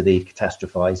adds to the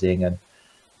catastrophizing. And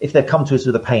if they come to us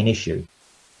with a pain issue,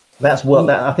 I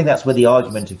think that's where the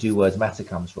argument of do words matter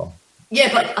comes from.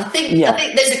 Yeah, but I think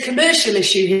there's a commercial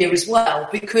issue here as well,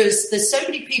 because there's so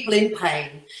many people in pain.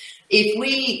 If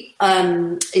we,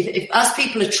 if as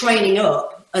people are training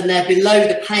up and they're below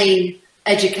the pain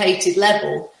educated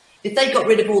level, if they got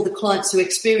rid of all the clients who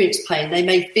experience pain, they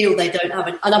may feel they don't have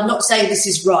it. And I'm not saying this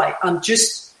is right. I'm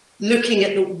just looking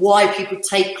at why people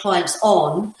take clients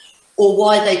on, or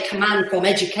why they command from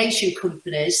education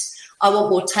companies, I want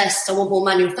more tests, I want more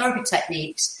manual therapy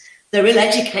techniques. They're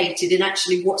ill-educated in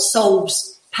actually what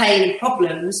solves pain and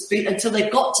problems until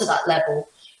they've got to that level.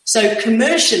 So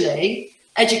commercially,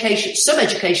 some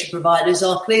education providers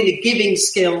are clearly giving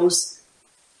skills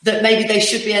that maybe they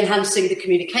should be enhancing the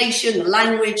communication, the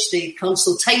language, the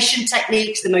consultation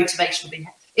techniques, the motivational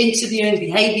interviewing,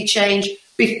 behaviour change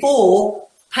before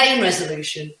pain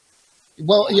resolution.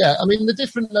 Well, yeah, I mean, the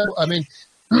different level, I mean,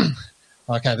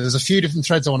 okay, there's a few different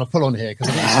threads I want to pull on here, because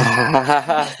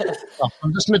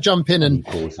I'm just going to jump in and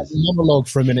monologue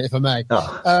for a minute, if I may.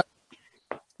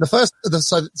 The first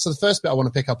bit I want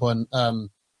to pick up on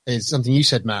is something you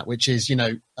said, Matt, which is,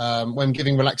 when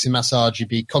giving relaxing massage, you'd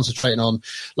be concentrating on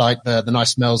like the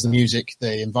nice smells, the music,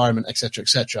 the environment, etc.,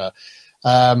 etc.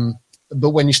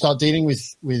 But when you start dealing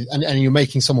with and you're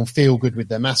making someone feel good with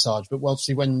their massage, but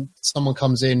obviously when someone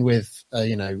comes in with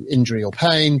injury or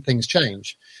pain, things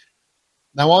change.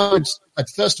 Now, I'd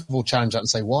first of all challenge that and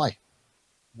say, why?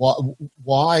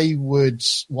 Why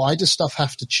does stuff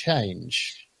have to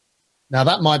change? Now,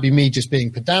 that might be me just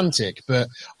being pedantic, but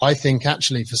I think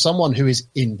actually for someone who is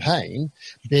in pain,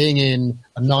 being in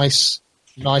a nice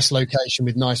location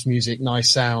with nice music, nice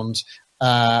sound,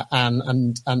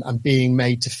 and being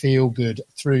made to feel good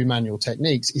through manual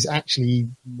techniques is actually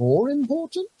more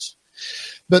important.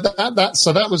 But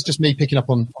that was just me picking up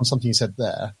on something you said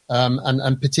there,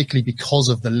 and particularly because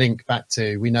of the link back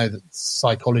to, we know that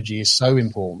psychology is so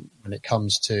important when it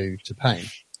comes to pain.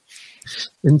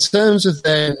 In terms of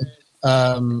then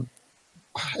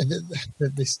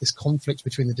this conflict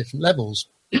between the different levels,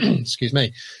 excuse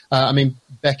me. I mean,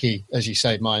 Becky, as you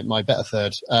say, my better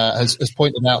third, has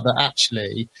pointed out that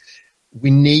actually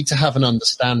we need to have an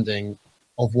understanding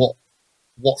of what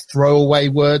throwaway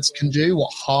words can do,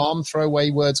 what harm throwaway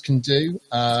words can do.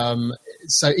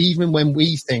 So even when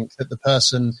we think that the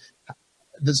person,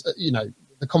 the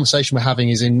conversation we're having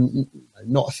is in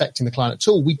not affecting the client at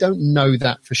all, we don't know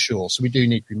that for sure. So we do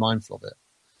need to be mindful of it.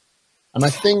 And I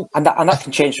think, and that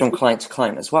can change from client to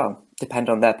client as well, depend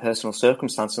on their personal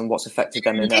circumstance and what's affected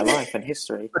them in their life and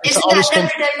history. Isn't that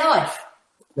everyday life?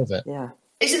 Love it. Yeah.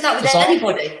 Isn't that with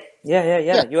anybody?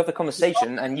 Yeah. You have a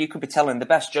conversation and you could be telling the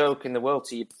best joke in the world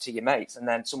to your mates, and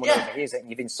then someone overhears it and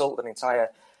you've insulted an entire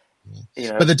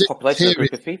population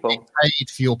group of people. Being paid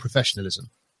for your professionalism.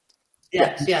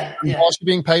 Yeah. Whilst you're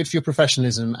being paid for your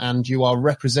professionalism and you are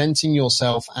representing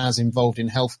yourself as involved in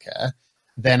healthcare,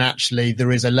 then actually there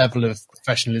is a level of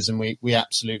professionalism we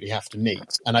absolutely have to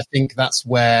meet. And I think that's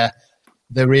where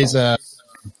there is an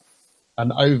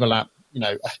overlap.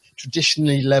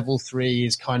 Traditionally level 3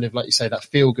 is kind of like you say, that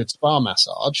feel good spa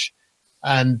massage.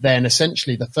 And then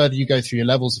essentially the further you go through your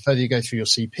levels, the further you go through your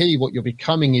CP, what you're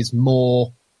becoming is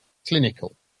more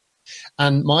clinical.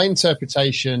 And my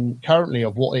interpretation currently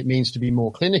of what it means to be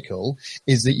more clinical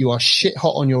is that you are shit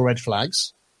hot on your red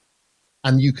flags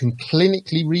and you can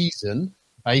clinically reason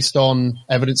based on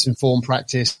evidence-informed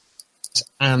practice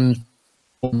and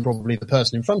probably the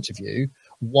person in front of you,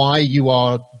 why you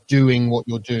are doing what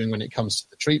you're doing when it comes to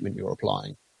the treatment you're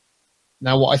applying.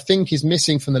 Now, what I think is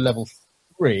missing from the level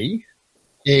 3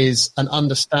 is an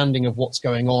understanding of what's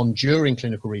going on during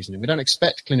clinical reasoning. We don't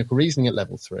expect clinical reasoning at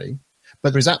level 3,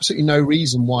 but there is absolutely no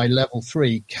reason why level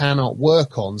 3 cannot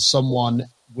work on someone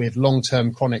with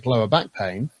long-term chronic lower back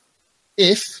pain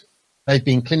if they've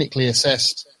been clinically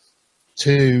assessed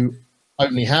to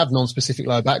only have non-specific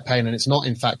lower back pain, and it's not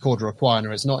in fact cauda equina,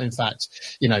 or it's not in fact,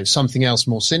 something else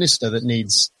more sinister that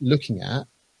needs looking at.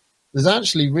 There's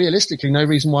actually realistically no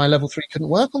reason why level 3 couldn't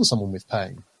work on someone with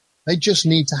pain. They just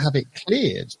need to have it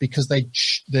cleared because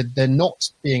they're not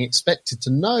being expected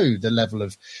to know the level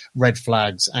of red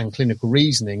flags and clinical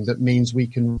reasoning that means we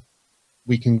can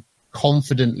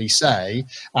confidently say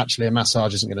actually a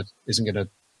massage isn't going to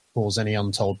cause any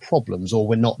untold problems, or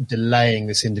we're not delaying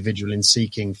this individual in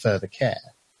seeking further care.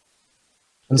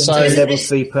 And so a level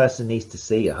 3 person needs to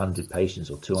see 100 patients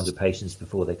or 200 patients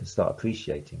before they can start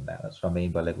appreciating that. That's what I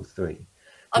mean by level 3.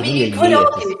 I mean, you could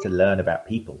argue to learn about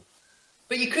people.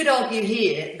 But you could argue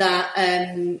here that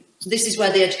this is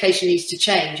where the education needs to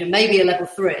change, and maybe a level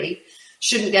 3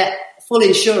 shouldn't get full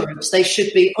insurance. They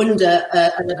should be under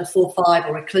a level 4, 5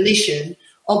 or a clinician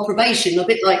on probation, a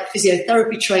bit like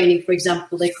physiotherapy training, for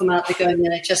example. They come out, they go in the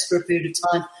NHS for a period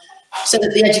of time, so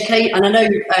that the educate. And I know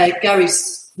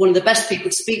Gary's one of the best people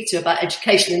to speak to about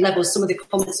education and levels, some of the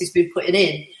comments he's been putting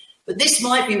in. But this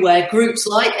might be where groups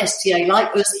like STA,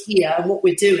 like us here, and what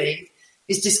we're doing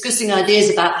is discussing ideas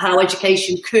about how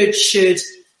education should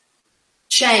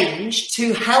change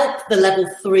to help the level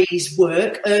 3s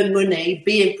work, earn money,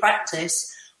 be in practice,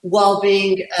 while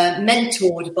being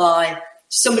mentored by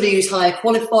somebody who's higher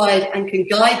qualified and can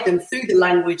guide them through the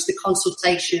language, the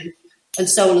consultation, and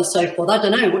so on and so forth. I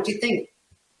don't know. What do you think?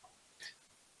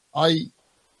 I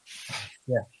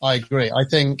agree.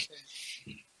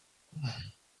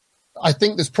 I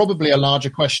think there's probably a larger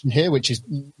question here, which is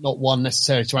not one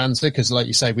necessary to answer, because, like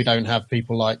you say, we don't have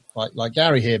people like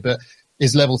Gary here. But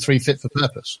is level 3 fit for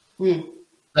purpose?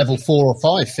 Level 4 or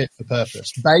 5 fit for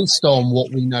purpose, based on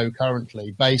what we know currently,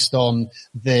 based on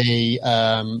the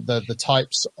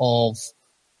types of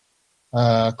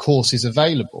courses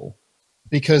available?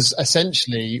 Because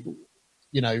essentially,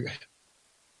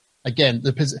 again,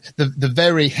 the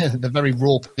very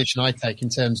raw position I take in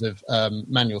terms of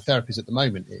manual therapies at the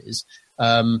moment is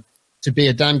to be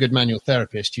a damn good manual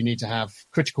therapist, you need to have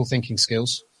critical thinking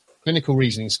skills, clinical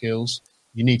reasoning skills.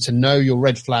 You need to know your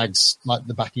red flags like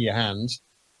the back of your hand.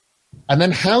 And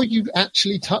then how you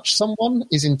actually touch someone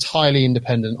is entirely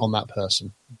independent on that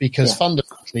person, because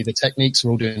fundamentally the techniques are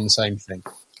all doing the same thing.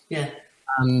 Yeah.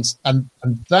 And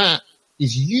that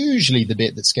is usually the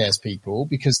bit that scares people,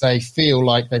 because they feel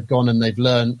like they've gone and they've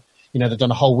learned, they've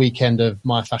done a whole weekend of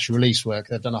myofascial release work.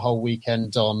 They've done a whole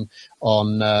weekend on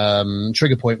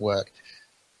trigger point work.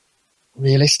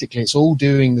 Realistically, it's all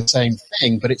doing the same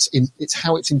thing, but it's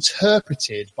how it's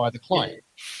interpreted by the client.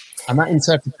 And that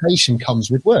interpretation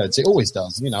comes with words. It always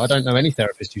does. I don't know any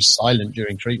therapist who's silent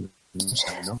during treatment.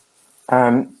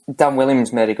 Dan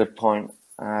Williams made a good point.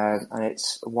 And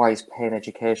it's why is pain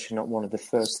education not one of the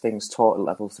first things taught at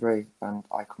level 3? And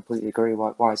I completely agree.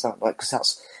 Why is that? Because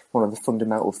that's one of the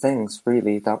fundamental things,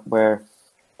 really, that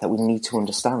we need to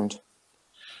understand.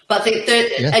 But I think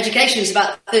education is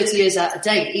about 30 years out of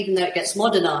date, even though it gets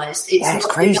modernised. It's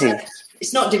crazy.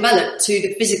 It's not developed to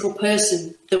the physical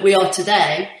person that we are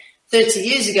today. 30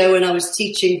 years ago, when I was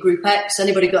teaching Group X,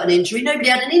 anybody got an injury? Nobody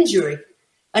had an injury.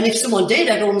 And if someone did,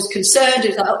 everyone was concerned. It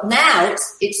was like, now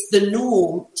it's the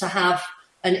norm to have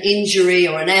an injury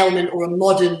or an ailment or a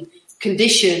modern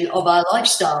condition of our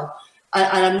lifestyle.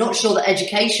 And I'm not sure that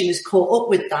education has caught up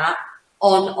with that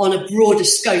on a broader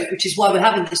scope, which is why we're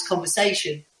having this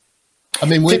conversation. I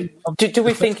mean, do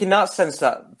we think in that sense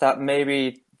that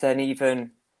maybe then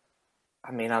even,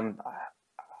 I mean,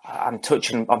 I'm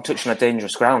touching a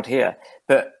dangerous ground here,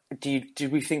 but do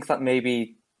we think that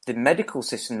maybe the medical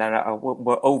system then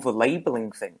we're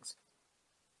over-labeling things?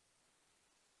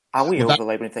 Are we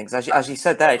over-labeling things? As you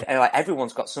said there, like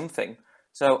everyone's got something.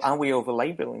 So are we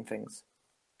over-labeling things?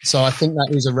 So I think that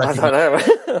is a recognition. I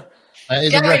don't know.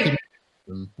 Is a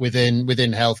recognition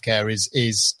within healthcare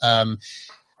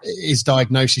is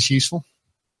diagnosis useful,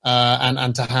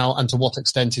 and to what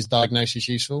extent is diagnosis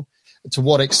useful? To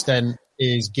what extent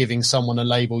is giving someone a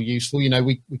label useful?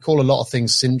 We call a lot of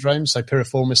things syndromes. So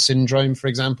piriformis syndrome, for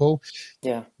example.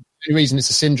 Yeah. The reason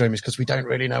it's a syndrome is because we don't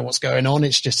really know what's going on.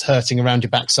 It's just hurting around your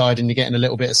backside and you're getting a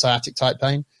little bit of sciatic type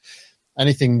pain.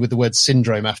 Anything with the word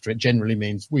syndrome after it generally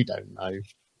means we don't know.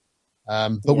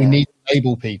 But we need to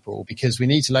label people, because we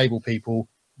need to label people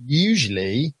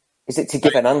usually. Is it to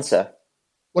give an answer?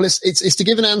 Well, it's to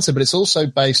give an answer, but it's also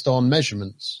based on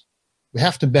measurements. We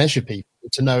have to measure people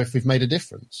to know if we've made a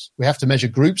difference. We have to measure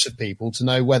groups of people to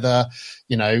know whether,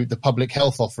 the public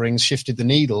health offerings shifted the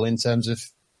needle in terms of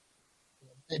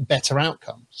better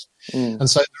outcomes. And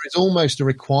so there is almost a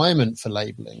requirement for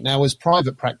labelling. Now, as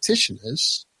private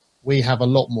practitioners, we have a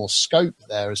lot more scope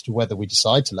there as to whether we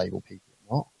decide to label people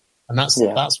or not. And that's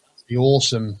the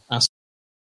awesome aspect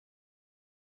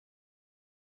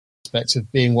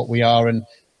of being what we are. And,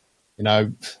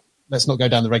 let's not go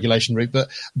down the regulation route, but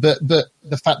the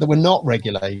fact that we're not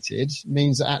regulated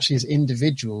means that actually as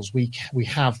individuals, we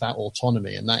have that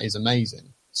autonomy, and that is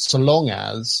amazing. So long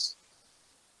as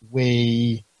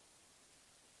we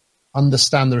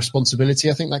understand the responsibility,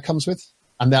 I think that comes with,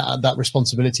 and that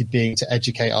responsibility being to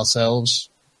educate ourselves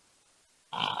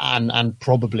and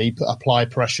probably apply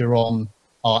pressure on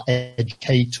our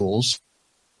educators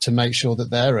to make sure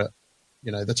that they're at,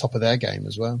 the top of their game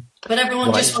as well. But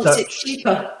everyone just wants it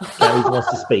cheaper. Gary wants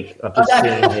to speak. I've just seen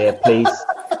him here, please.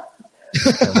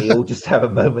 Can we all just have a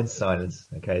moment's silence?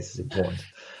 Okay, this is important.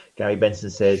 Gary Benson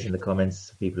says in the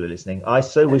comments, people who are listening, I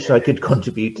so wish I could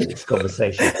contribute to this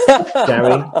conversation.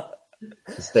 Gary,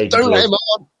 the stage Don't is let yours. him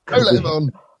on. Don't let him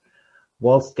on.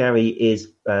 Whilst Gary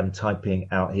is typing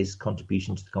out his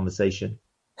contribution to the conversation,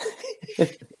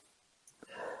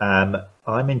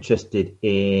 I'm interested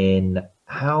in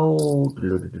how.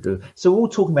 So we're all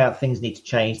talking about things need to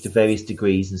change to various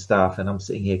degrees and stuff, and I'm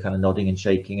sitting here kind of nodding and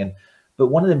shaking. But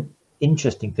one of the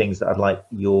interesting things that I'd like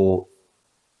your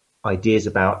ideas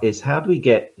about is how do we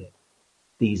get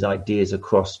these ideas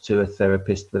across to a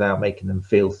therapist without making them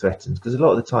feel threatened? Because a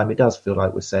lot of the time it does feel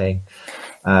like we're saying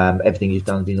everything you've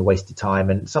done has been a waste of time,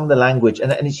 and some of the language,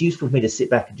 and it's useful for me to sit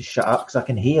back and just shut up because I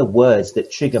can hear words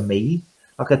that trigger me.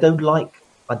 Like I don't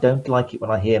like it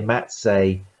when I hear Matt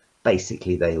say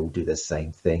basically they all do the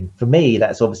same thing. For me,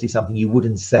 that's obviously something you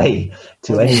wouldn't say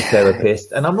to any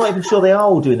therapist, and I'm not even sure they are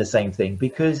all doing the same thing,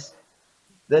 because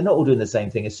they're not all doing the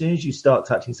same thing. As soon as you start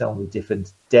touching someone with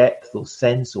different depth or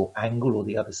sense or angle or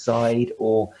the other side,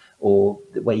 or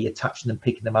the way you're touching them,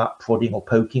 picking them up, prodding or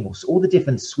poking, or all the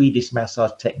different Swedish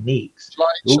massage techniques,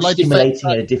 all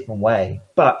stimulating in a different way.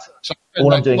 But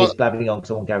all I'm doing is blabbing on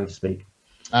because I want Gary to speak.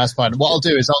 That's fine. What I'll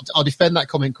do is I'll defend that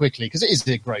comment quickly because it is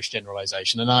a gross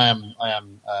generalisation, and I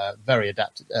am very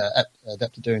adept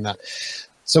at doing that.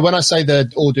 So when I say they're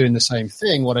all doing the same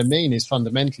thing, what I mean is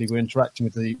fundamentally we're interacting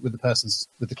with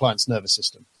the client's nervous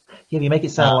system. Yeah, but you make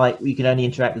it sound like you can only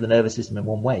interact with the nervous system in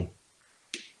one way.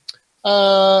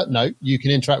 No, you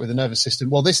can interact with the nervous system.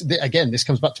 Well, this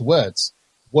comes back to words.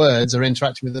 Words are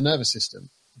interacting with the nervous system.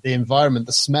 The environment,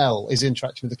 the smell, is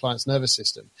interacting with the client's nervous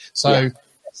system. So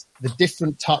the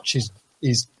different touch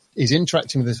is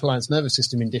interacting with the client's nervous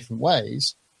system in different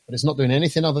ways, but it's not doing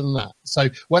anything other than that. So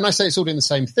when I say it's all doing the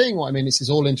same thing, what I mean is it's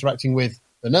all interacting with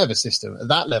the nervous system. At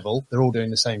that level, they're all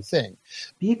doing the same thing.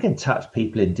 You can touch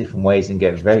people in different ways and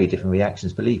get very different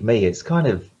reactions. Believe me, it's kind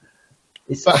of...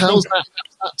 But how's that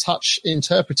touch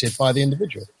interpreted by the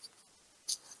individual?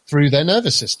 Through their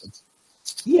nervous system.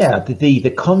 Yeah,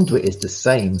 the conduit is the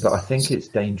same, but I think it's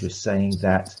dangerous saying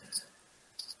that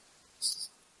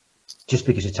just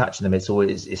because you're touching them, it's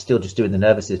still just doing the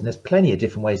nervous system. There's plenty of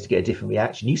different ways to get a different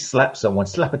reaction. You slap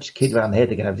a kid around the head,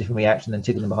 they're going to have a different reaction than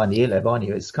tickle them behind the earlobe, aren't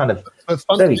you? It's kind of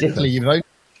very different. You've only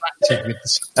interacted with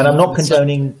the and I'm not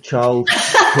condoning child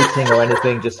hitting or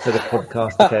anything, just for the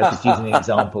podcast. Okay, I'm just using an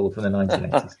example from the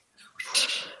 1980s.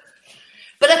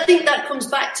 But I think that comes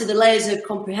back to the layers of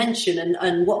comprehension,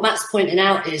 and what Matt's pointing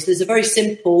out is there's a very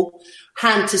simple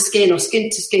hand-to-skin or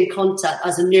skin-to-skin contact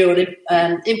as a neural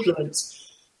influence.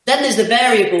 Then there's the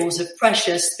variables of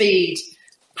pressure, speed,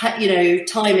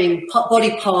 timing,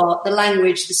 body part, the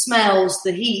language, the smells,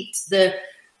 the heat, the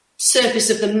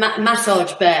surface of the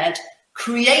massage bed.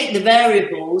 Create the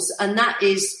variables, and that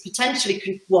is potentially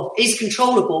is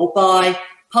controllable by,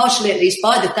 partially at least,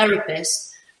 by the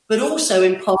therapist, but also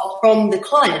in part from the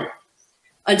client.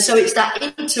 And so it's that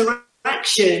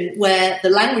interaction where the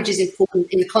language is important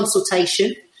in the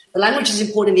consultation, the language is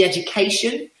important in the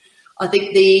education. I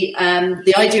think the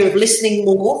idea of listening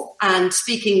more and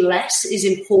speaking less is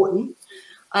important,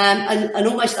 and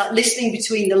almost that listening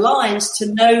between the lines to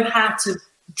know how to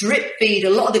drip feed. A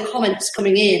lot of the comments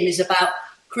coming in is about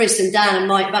Chris and Dan and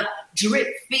Mike about drip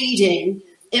feeding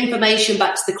information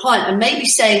back to the client and maybe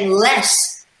saying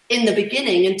less in the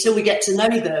beginning until we get to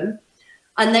know them,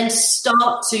 and then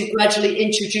start to gradually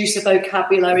introduce a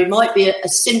vocabulary. It might be a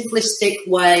simplistic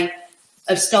way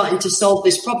of starting to solve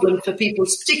this problem for people,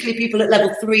 particularly people at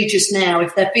level 3 just now.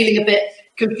 If they're feeling a bit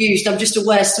confused, I'm just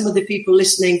aware some of the people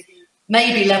listening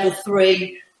may be level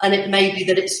 3, and it may be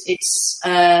that it's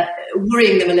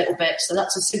worrying them a little bit. So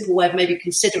that's a simple way of maybe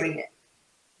considering it.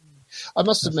 I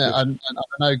must admit, I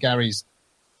know Gary's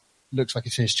looks like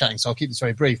he's finished chatting, so I'll keep this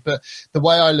very brief. But the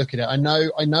way I look at it, I know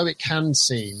it can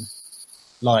seem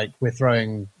like we're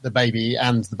throwing the baby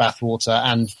and the bathwater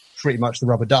and pretty much the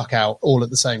rubber duck out all at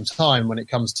the same time when it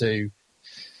comes to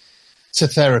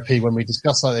therapy when we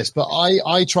discuss like this. But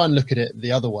I try and look at it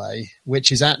the other way,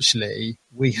 which is actually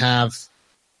we have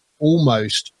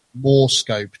almost more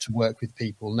scope to work with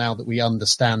people now that we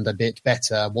understand a bit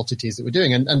better what it is that we're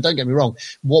doing. And don't get me wrong,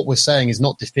 what we're saying is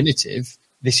not definitive.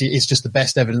 This is just the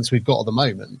best evidence we've got at the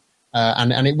moment.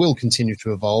 And it will continue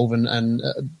to evolve,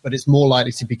 but it's more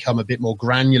likely to become a bit more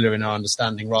granular in our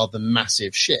understanding rather than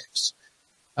massive shifts.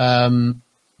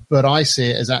 But I see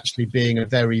it as actually being a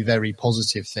very, very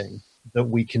positive thing that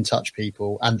we can touch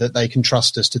people and that they can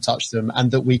trust us to touch them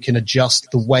and that we can adjust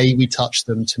the way we touch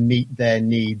them to meet their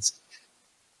needs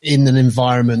in an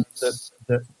environment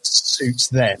that suits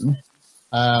them.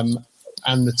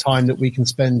 and the time that we can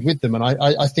spend with them. And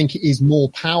I think it is more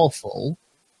powerful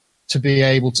to be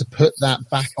able to put that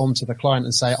back onto the client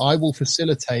and say, I will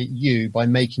facilitate you by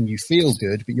making you feel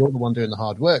good, but you're the one doing the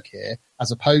hard work here,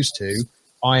 as opposed to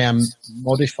I am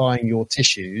modifying your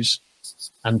tissues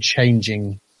and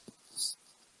changing,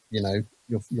 your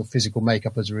physical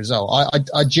makeup as a result.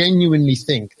 I genuinely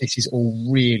think this is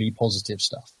all really positive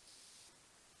stuff.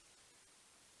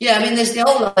 Yeah, I mean, there's the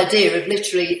whole idea of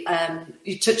literally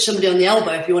you touch somebody on the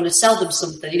elbow if you want to sell them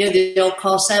something. The old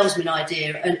car salesman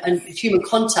idea and human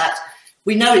contact.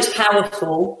 We know it's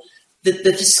powerful.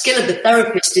 The skill of the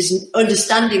therapist is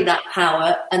understanding that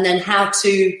power and then how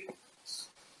to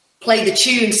play the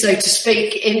tune, so to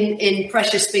speak, in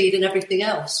pressure, speed and everything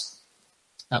else.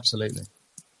 Absolutely.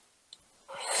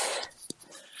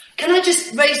 Can I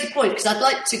just raise the point? Because I'd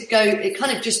like to go, it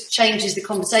kind of just changes the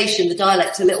conversation, the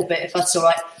dialect a little bit, if that's all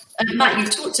right. Matt, you've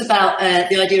talked about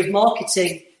the idea of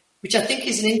marketing, which I think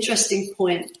is an interesting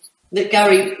point that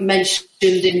Gary mentioned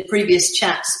in previous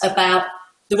chats about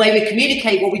the way we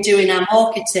communicate what we do in our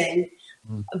marketing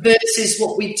versus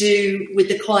what we do with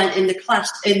the client in the class,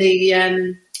 in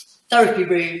the therapy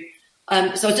room.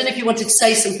 So I don't know if you wanted to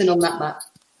say something on that, Matt.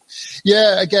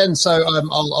 Yeah, again, so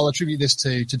I'll attribute this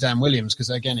to Dan Williams because,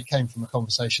 again, it came from a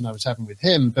conversation I was having with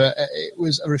him, but it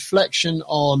was a reflection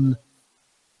on,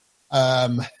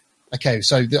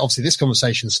 obviously this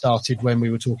conversation started when we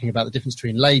were talking about the difference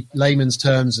between layman's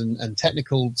terms and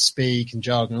technical speak and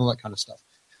jargon and all that kind of stuff.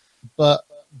 But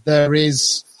there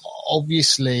is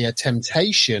obviously a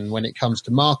temptation when it comes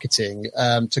to marketing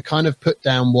to kind of put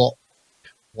down what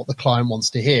the client wants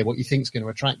to hear, what you think is going to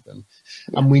attract them.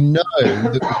 And we know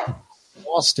that there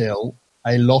are still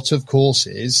a lot of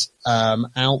courses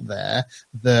out there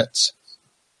that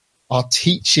are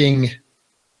teaching,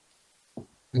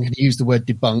 I'm going to use the word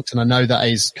debunked, and I know that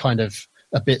is kind of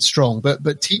a bit strong,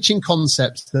 but teaching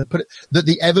concepts that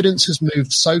the evidence has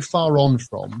moved so far on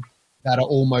from that are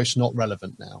almost not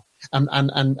relevant now. And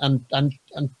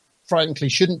frankly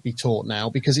shouldn't be taught now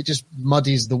because it just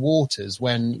muddies the waters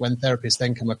when therapists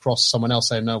then come across someone else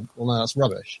saying, no, that's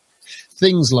rubbish.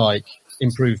 Things like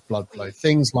improved blood flow,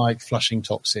 things like flushing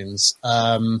toxins,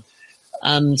 and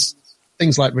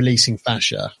things like releasing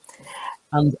fascia.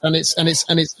 And it's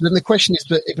then the question is,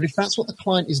 but if that's what the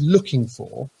client is looking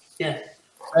for, yeah,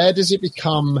 where does it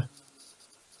become,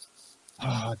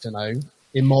 I don't know,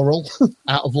 immoral,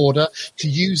 out of order to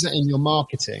use that in your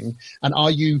marketing? And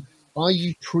are you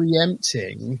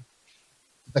preempting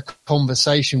the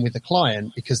conversation with the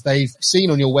client because they've seen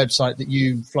on your website that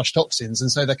you flush toxins, and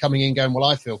so they're coming in going, well,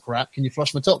 I feel crap, can you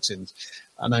flush my toxins?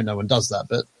 I know no one does that,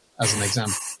 but as an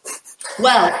example.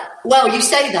 Well, you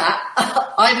say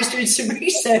that. I was doing some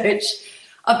research.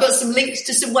 I've got some links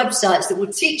to some websites that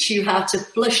will teach you how to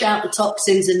flush out the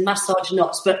toxins and massage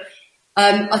knots. But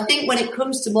I think when it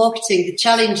comes to marketing, the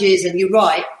challenge is, and you're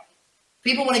right,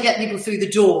 people want to get people through the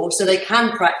door so they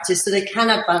can practice, so they can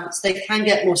advance, they can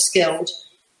get more skilled.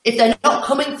 If they're not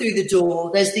coming through the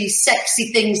door, there's these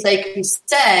sexy things they can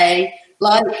say,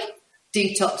 like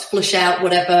detox, flush out,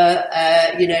 whatever,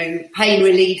 pain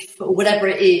relief, or whatever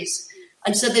it is.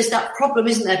 And so there's that problem,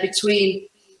 isn't there, between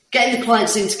getting the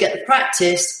clients in to get the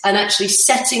practice and actually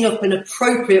setting up an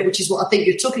appropriate, which is what I think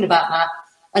you're talking about, Matt,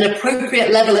 an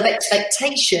appropriate level of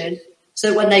expectation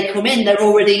so when they come in, they're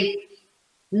already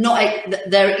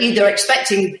they're either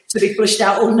expecting to be flushed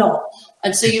out or not.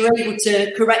 And so you're able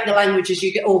to correct the language as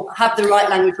you get, or have the right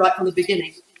language right from the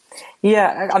beginning.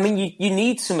 Yeah, I mean, you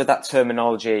need some of that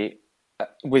terminology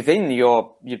within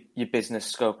your business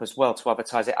scope as well to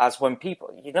advertise it, as when people,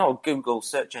 Google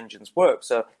search engines work.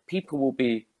 So people will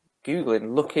be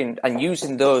Googling, looking and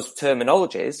using those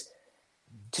terminologies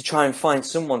to try and find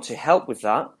someone to help with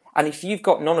that. And if you've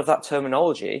got none of that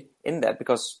terminology in there,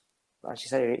 because as you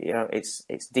say, it's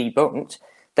debunked,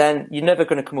 then you're never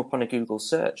going to come up on a Google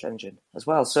search engine as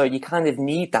well. So you kind of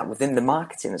need that within the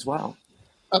marketing as well.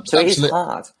 Absolutely. So it is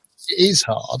hard. It is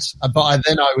hard, but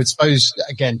I would suppose,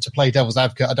 again, to play devil's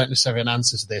advocate, I don't necessarily have an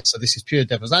answer to this, so this is pure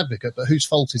devil's advocate, but whose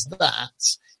fault is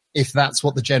that if that's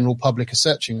what the general public are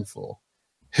searching for?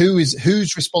 Whose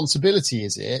responsibility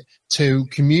is it to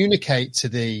communicate to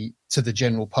the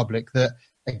general public that,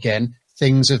 again,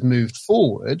 things have moved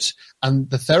forward and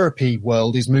the therapy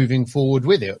world is moving forward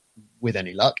with it, with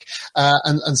any luck.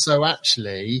 And so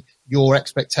actually your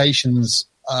expectations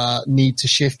need to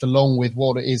shift along with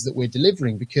what it is that we're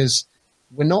delivering, because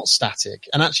we're not static.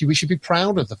 And actually we should be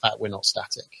proud of the fact we're not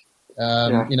static.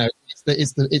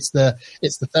 It's the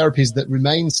therapies that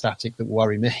remain static that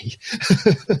worry me.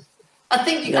 I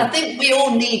think we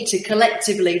all need to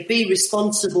collectively be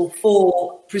responsible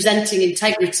for presenting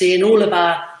integrity in all of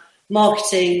our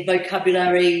marketing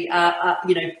vocabulary,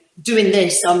 doing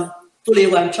this, I'm fully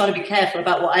aware. I'm trying to be careful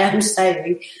about what I am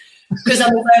saying because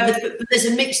I'm aware that there's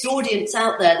a mixed audience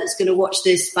out there that's going to watch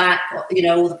this back,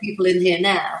 all the people in here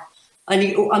now. And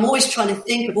I'm always trying to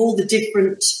think of all the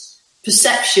different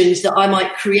perceptions that I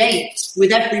might create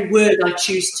with every word I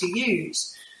choose to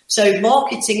use. So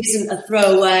marketing isn't a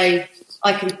throwaway,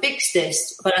 I can fix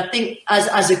this, but I think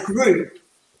as a group,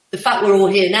 the fact we're all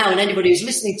here now and anybody who's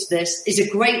listening to this is a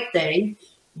great thing.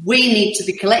 We need to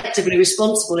be collectively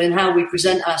responsible in how we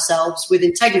present ourselves with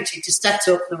integrity to set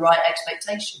up the right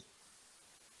expectation.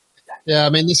 Yeah, I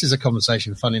mean, this is a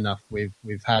conversation, fun enough, we've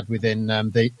had within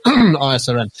the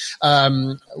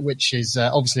ISRN, which is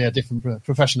obviously a different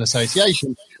professional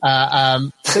association. I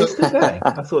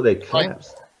thought they'd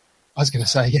collapsed. I was going to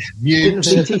say, yeah. Didn't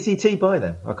TCT buy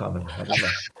them? I can't remember. I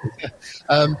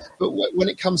don't know. But when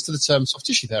it comes to the term soft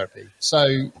tissue therapy,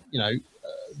 so,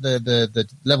 the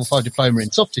level 5 diploma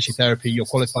in soft tissue therapy, you're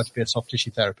qualified to be a soft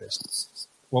tissue therapist.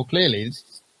 Well, clearly,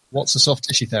 what's a soft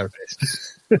tissue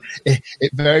therapist?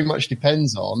 It very much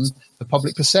depends on the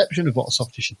public perception of what a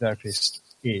soft tissue therapist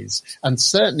is. And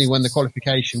certainly when the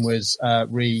qualification was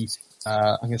I'm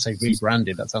going to say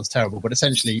rebranded, that sounds terrible, but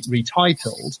essentially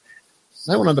retitled,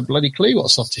 no one had a bloody clue what a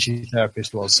soft tissue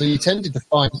therapist was. So you tended to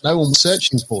find no one was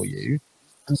searching for you.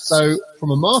 And so from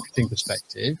a marketing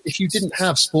perspective, if you didn't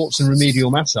have sports and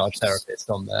remedial massage therapist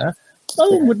on there,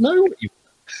 no one would know what you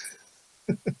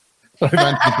were.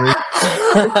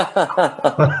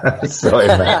 Sorry,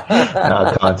 Matt. No,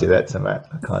 I can't do that to Matt.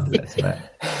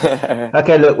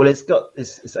 Okay, look, well, it's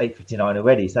 8:59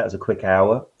 already, so that was a quick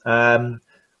hour. I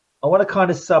want to kind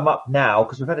of sum up now,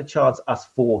 because we've had a chance, us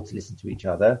four, to listen to each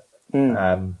other.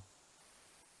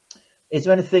 Is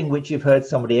there anything which you've heard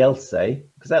somebody else say?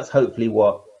 Because that's hopefully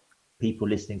what people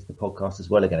listening to the podcast as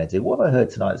well are going to do. What have I heard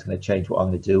tonight that's going to change what I'm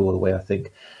going to do or the way I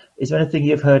think? Is there anything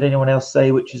you've heard anyone else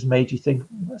say which has made you think,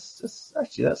 that's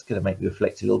going to make me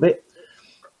reflect a little bit?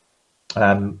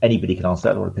 Anybody can answer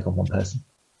that. I don't want to pick on one person.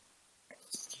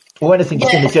 Or anything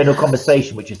just in the general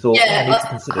conversation which you thought, I need to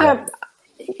consider that.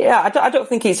 I don't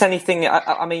think it's anything.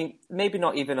 I mean, maybe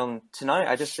not even on tonight.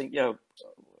 I just think,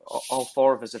 all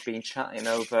four of us have been chatting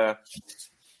over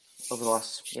the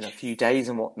last, few days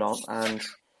and whatnot. And,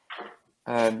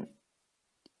 I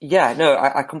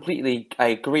completely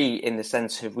agree in the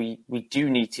sense of we do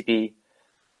need to be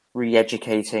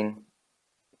re-educating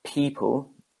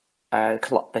people,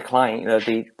 the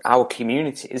client, our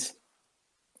communities,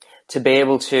 to be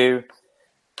able to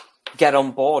get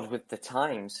on board with the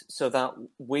times so that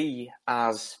we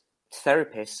as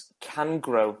therapists can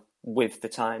grow with the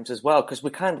times as well, because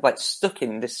we're kind of like stuck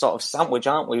in this sort of sandwich,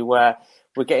 aren't we, where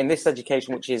we're getting this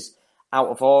education which is out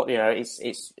of order,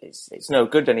 it's no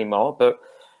good anymore, but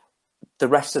the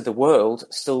rest of the world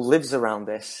still lives around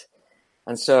this.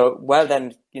 And so where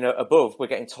then, above, we're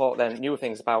getting taught then newer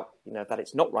things about, that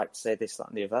it's not right to say this, that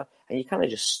and the other. And you're kind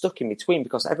of just stuck in between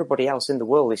because everybody else in the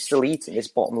world is still eating this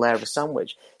bottom layer of a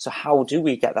sandwich. So how do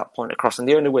we get that point across? And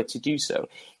the only way to do so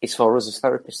is for us as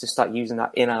therapists to start using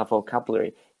that in our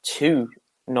vocabulary to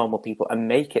normal people and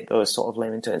make it those sort of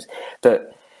layman terms.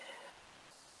 But,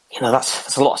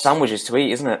 that's a lot of sandwiches to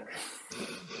eat, isn't it?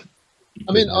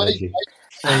 I mean,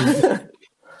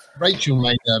 Rachel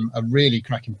made a really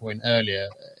cracking point earlier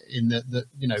in that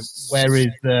where is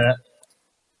the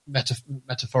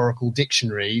metaphorical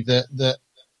dictionary that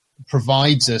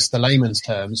provides us the layman's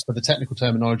terms for the technical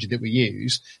terminology that we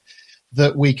use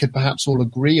that we could perhaps all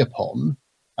agree upon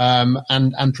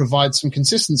and provide some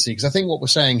consistency? Because I think what we're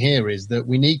saying here is that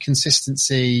we need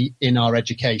consistency in our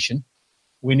education.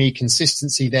 We need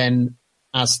consistency then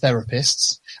as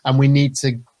therapists, and we need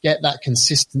to get that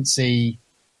consistency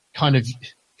kind of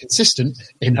consistent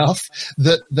enough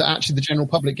that actually the general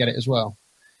public get it as well.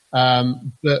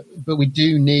 But we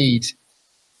do need,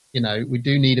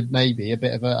 maybe a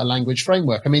bit of a language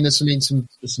framework. I mean, there's some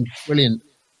brilliant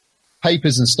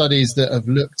papers and studies that have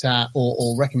looked at,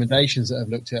 or recommendations that have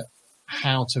looked at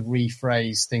how to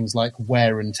rephrase things like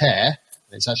wear and tear.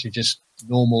 It's actually just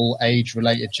normal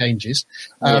age-related changes.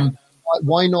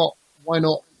 Why not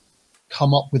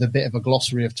come up with a bit of a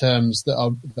glossary of terms that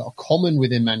are common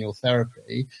within manual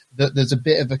therapy, that there's a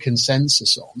bit of a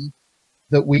consensus on,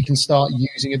 that we can start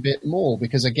using a bit more?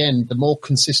 Because again, the more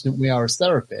consistent we are as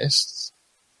therapists,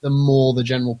 the more the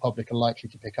general public are likely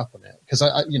to pick up on it. Because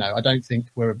I don't think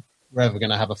we're ever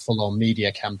going to have a full-on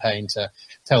media campaign to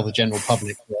tell the general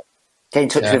public that, get in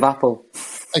touch with Apple.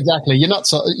 Exactly. You're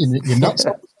nuts.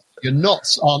 Your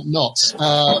nuts aren't nuts.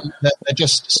 They're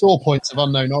just sore points of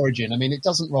unknown origin. I mean, it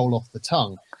doesn't roll off the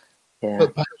tongue. Yeah.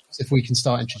 But perhaps if we can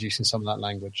start introducing some of that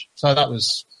language. So that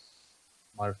was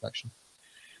my reflection.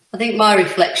 I think my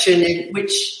reflection, in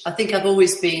which I think I've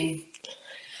always been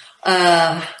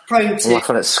prone to, I'm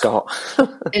laughing at Scott,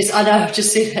 is, I know, I've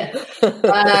just seen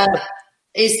it,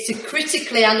 is to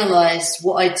critically analyse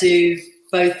what I do,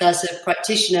 both as a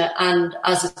practitioner and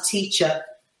as a teacher.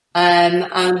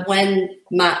 And when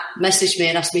Matt messaged me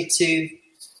and asked me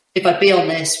if I'd be on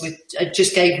this,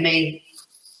 just gave me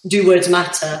Do Words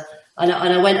Matter, and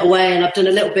I went away and I've done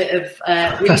a little bit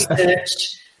of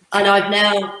research. And I've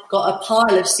now got a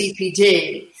pile of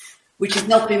CPD, which is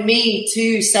helping me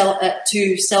to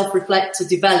self-reflect, to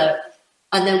develop.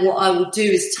 And then what I will do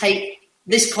is take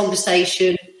this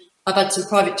conversation. I've had some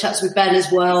private chats with Ben as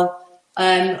well,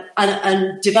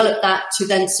 and develop that to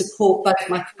then support both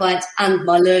my clients and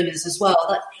my learners as well.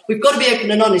 We've got to be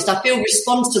open and honest. I feel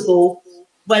responsible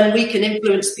when we can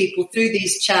influence people through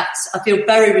these chats. I feel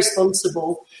very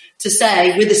responsible to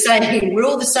say we're the same. We're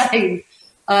all the same.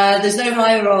 There's no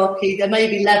hierarchy. There may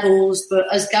be levels, but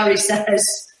as Gary says,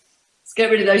 let's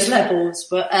get rid of those levels.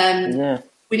 But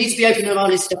we need to be open and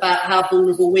honest about how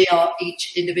vulnerable we are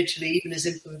each individually, even as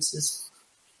influencers.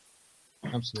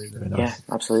 Absolutely. Nice. Yeah,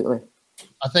 absolutely.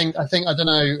 I think I don't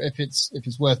know if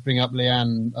it's worth bringing up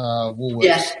Leanne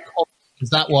Woolworth's,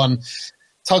 because that one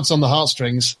tugs on the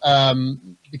heartstrings.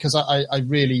 Because I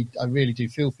really do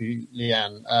feel for you,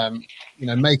 Leanne.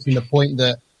 Making the point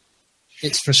that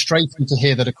it's frustrating to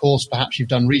hear that a course perhaps you've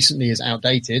done recently is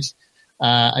outdated,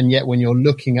 and yet when you're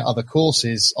looking at other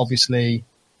courses, obviously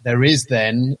there is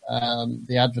then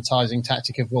the advertising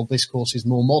tactic of, well, this course is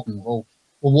more modern. Well,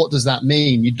 what does that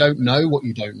mean? You don't know what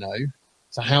you don't know.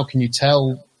 So how can you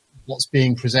tell what's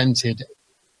being presented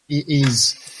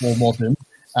is more modern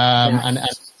and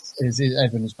is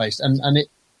evidence-based? And it,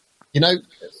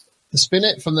 to spin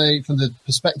it from the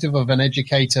perspective of an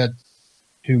educator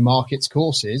who markets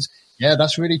courses, yeah,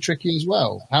 that's really tricky as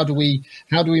well. How do we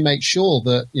make sure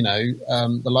that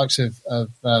the likes of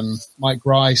Mike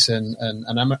Grice and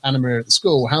Anna Maria at the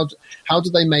school, how do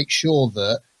they make sure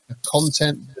that the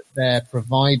content that they're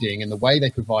providing and the way they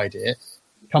provide it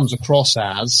comes across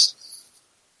as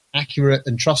accurate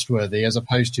and trustworthy, as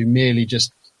opposed to merely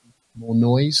just more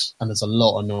noise? And there's a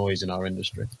lot of noise in our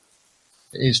industry.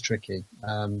 It is tricky,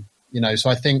 So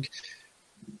I think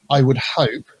I would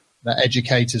hope that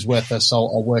educators worth their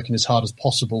salt are working as hard as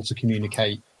possible to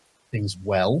communicate things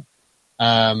well.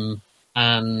 And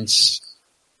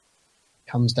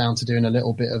comes down to doing a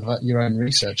little bit of your own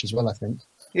research as well, I think.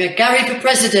 Yeah, Gary for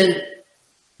president.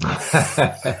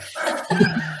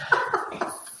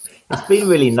 It's been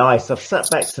really nice. I've sat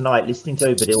back tonight listening to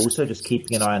everybody, also just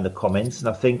keeping an eye on the comments. And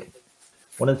I think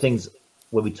one of the things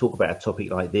when we talk about a topic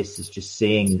like this is just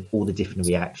seeing all the different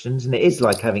reactions. And it is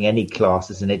like having any class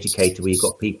as an educator, where you've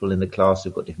got people in the class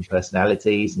who've got different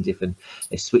personalities and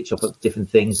they switch off at different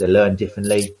things, they learn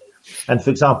differently. And for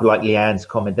example, like Leanne's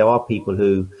comment, there are people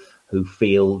who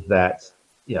feel that,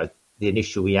 the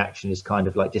initial reaction is kind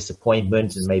of like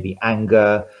disappointment and maybe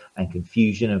anger and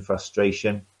confusion and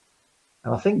frustration.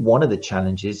 And I think one of the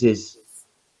challenges is,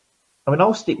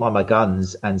 I'll stick by my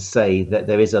guns and say that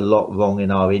there is a lot wrong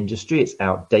in our industry. It's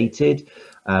outdated.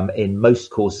 In most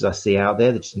courses I see out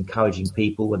there, they're just encouraging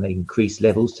people when they increase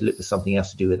levels to look for something else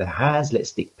to do with their hands. Let's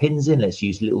stick pins in. Let's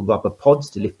use little rubber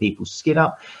pods to lift people's skin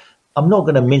up. I'm not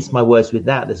going to mince my words with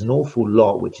that. There's an awful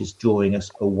lot which is drawing us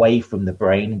away from the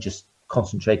brain and just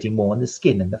concentrating more on the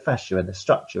skin and the fascia and the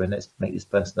structure, and let's make this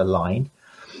person aligned.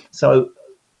 So,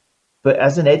 but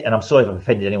as an and I'm sorry if I've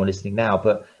offended anyone listening now,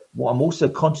 but what I'm also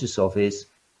conscious of is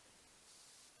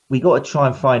we got to try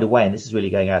and find a way, and this is really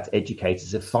going out to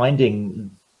educators, of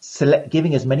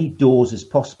giving as many doors as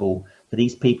possible for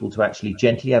these people to actually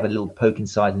gently have a little poke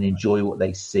inside and enjoy what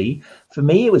they see. For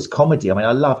me, it was comedy.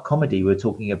 I love comedy. We were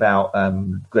talking about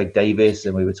Greg Davis,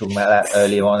 and we were talking about that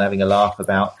earlier on, having a laugh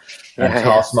about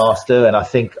Taskmaster. And I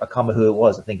can't remember who it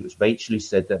was. I think it was Rachel who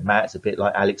said that Matt's a bit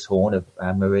like Alex Horn of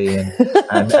Anne-Marie and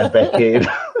Becky.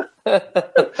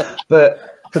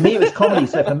 But for me, it was comedy.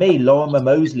 So for me, Lorimer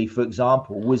Moseley, for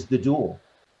example, was the door.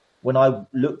 When I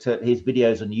looked at his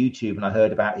videos on YouTube and I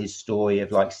heard about his story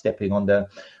of like stepping on the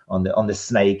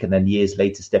snake and then years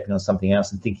later stepping on something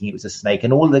else and thinking it was a snake,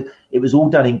 and it was all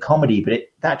done in comedy, but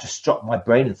that just struck my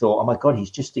brain and thought, oh my God, he's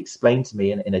just explained to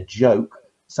me in a joke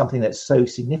something that's so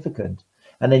significant.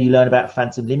 And then you learn about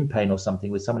phantom limb pain or something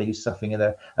with somebody who's suffering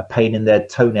a pain in their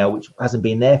toenail, which hasn't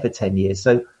been there for 10 years.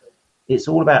 So it's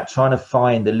all about trying to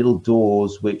find the little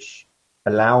doors which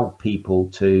allow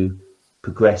people to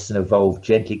progress and evolve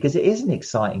gently, because it is an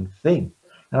exciting thing.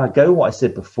 And I go what I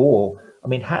said before.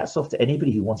 Hats off to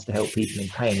anybody who wants to help people in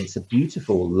pain. It's a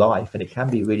beautiful life and it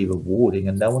can be really rewarding,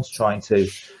 and no one's trying to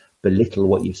belittle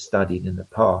what you've studied in the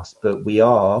past, but we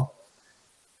are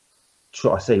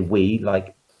I say we,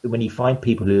 like when you find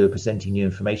people who are presenting new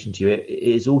information to you, it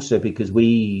is also because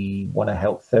we want to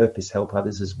help therapists help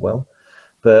others as well.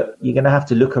 But you're going to have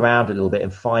to look around a little bit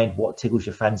and find what tickles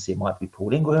your fancy. It might be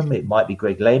Paul Ingram, it might be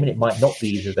Greg Lehman, it might not be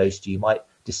either of those two. You might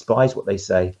despise what they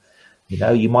say. You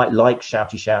know, you might like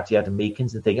shouty Adam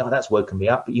Meekins and think, oh, that's woken me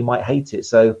up, but you might hate it.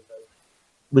 So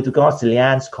with regards to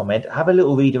Leanne's comment, have a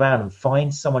little read around and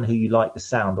find someone who you like the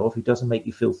sound of, who doesn't make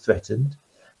you feel threatened.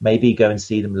 Maybe go and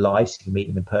see them live so you can meet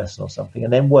them in person or something,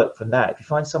 and then work from that. If you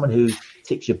find someone who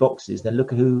ticks your boxes, then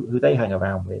look at who they hang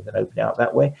around with and open it out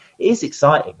that way. It is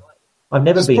exciting. I've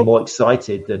never been more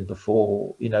excited than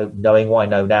before, you know, knowing what I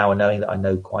know now and knowing that I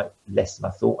know quite less than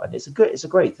I thought. And it's a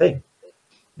great thing,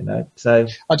 you know. So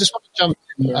I just want to jump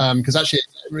in because actually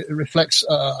it reflects,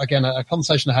 again, a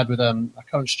conversation I had with a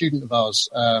current student of ours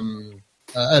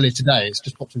earlier today. It's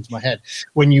just popped into my head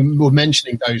when you were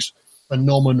mentioning those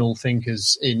phenomenal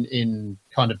thinkers in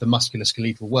kind of the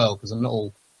musculoskeletal world, because I'm not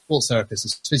all sports therapists,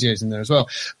 there's physios in there as well.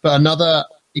 But another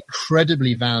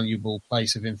incredibly valuable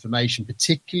place of information,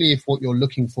 particularly if what you're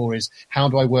looking for is how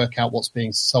do I work out what's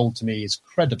being sold to me is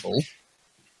credible,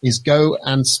 is go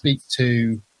and speak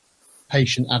to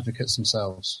patient advocates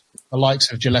themselves, the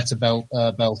likes of Gilletta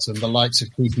Belton, the likes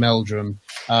of Keith Meldrum,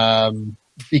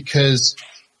 because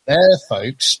they're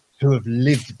folks who have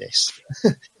lived this.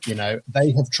 You know,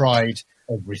 they have tried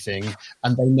everything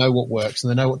and they know what works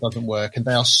and they know what doesn't work, and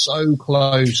they are so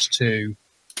close to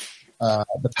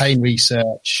the pain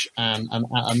research and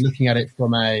looking at it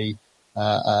from a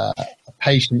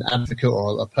patient advocate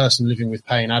or a person living with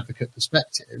pain advocate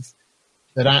perspective,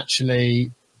 that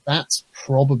actually that's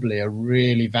probably a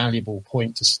really valuable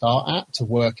point to start at, to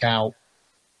work out,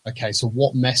 okay, so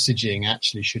what messaging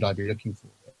actually should I be looking for?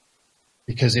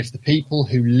 Because if the people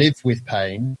who live with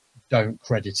pain don't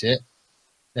credit it,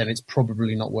 then it's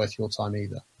probably not worth your time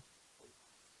either.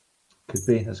 Could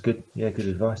be. That's good. Yeah, good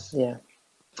advice. Yeah.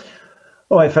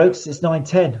 All right, folks, it's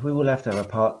 9:10. We will have to have a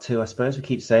part 2, I suppose. We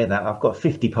keep saying that. I've got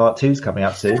 50 part 2s coming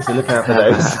up soon, so look out for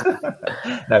those.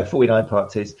 No, 49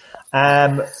 part 2s.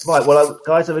 Right, well,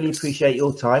 guys, I really appreciate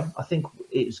your time. I think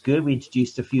it was good. We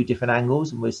introduced a few different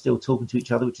angles, and we're still talking to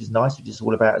each other, which is nice, which is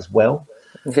all about as well.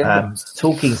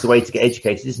 Talking is the way to get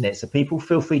educated, isn't it? So people,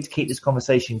 feel free to keep this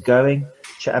conversation going.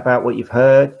 Chat about what you've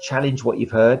heard. Challenge what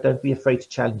you've heard. Don't be afraid to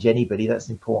challenge anybody. That's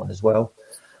important as well.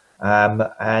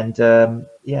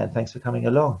 Yeah, thanks for coming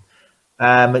along.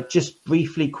 Just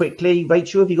briefly, quickly,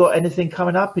 Rachel, have you got anything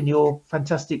coming up in your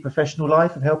fantastic professional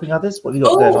life of helping others? What have you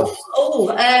got going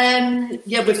on?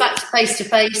 Yeah, we're back to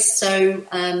face-to-face. So,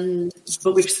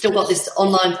 but we've still got this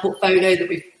online portfolio that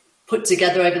we've put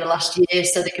together over the last year,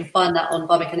 so they can find that on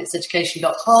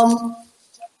biomechanics.education.com.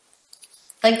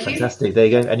 Thank you. Fantastic. There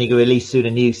you go. And you're going to release soon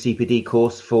a new CPD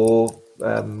course for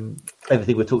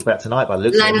everything we talked about tonight by the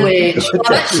looks language.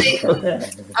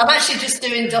 I'm actually just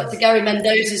doing Dr. Gary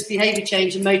Mendoza's behaviour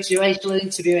change and motivational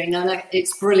interviewing, and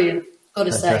it's brilliant. Got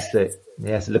to say. Fantastic.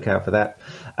 Yes, look out for that.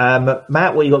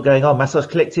 Matt, what you got going on? Massage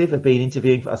Collective have been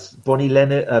interviewing for us. Bonnie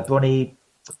Leonard, Bonnie.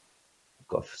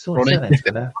 Got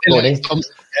Bonnie.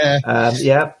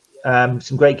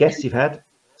 Some great guests you've had.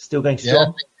 Still going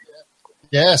strong.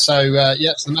 Yeah, so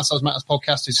the Massage Matters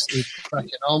podcast is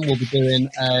cracking on. We'll be doing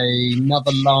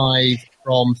another live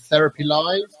from Therapy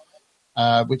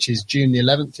Live, which is June the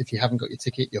 11th. If you haven't got your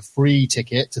ticket, your free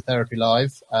ticket to Therapy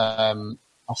Live, there'll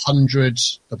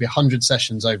be 100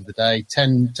 sessions over the day,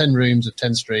 10 rooms of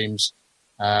 10 streams,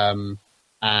 and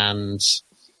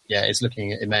yeah, it's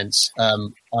looking immense.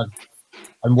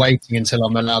 I'm waiting until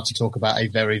I'm allowed to talk about a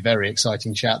very, very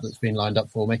exciting chat that's been lined up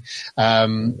for me.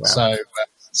 Wow. So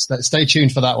stay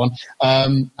tuned for that one.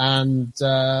 And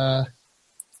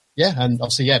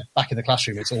obviously, back in the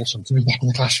classroom. It's awesome to be back in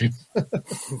the classroom.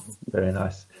 Very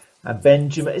nice. And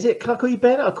Benjamin, can I call you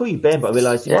Ben? I'll call you Ben, but I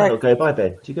realise you might not go by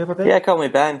Ben. Do you go by Ben? Yeah, call me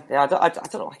Ben. Yeah, I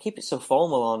don't know. I keep it so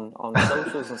formal on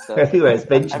socials and stuff. Everywhere it's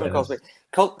Benjamin.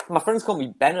 My friends call me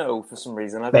Benno for some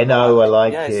reason. Benno, I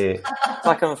like it. It's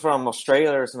like I'm from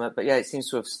Australia or something, but yeah, it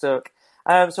seems to have stuck.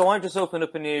 So I've just opened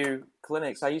up a new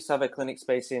clinic. So I used to have a clinic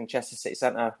space in Chester City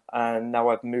Centre, and now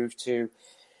I've moved to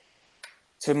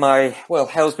my,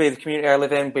 Hellsby, the community I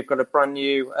live in. We've got a brand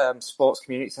new sports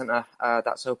community centre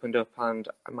that's opened up, and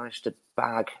I managed to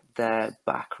bag their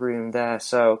back room there.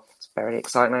 So it's very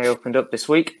exciting. I opened up this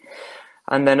week.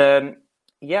 And then,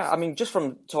 just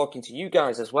from talking to you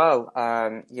guys as well,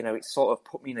 it sort of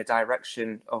put me in a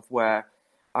direction of where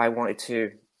I wanted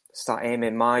to start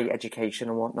aiming my education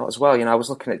and whatnot as well. I was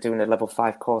looking at doing a level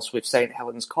 5 course with St.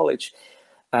 Helens College.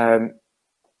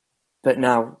 But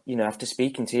now, after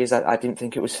speaking to you, I didn't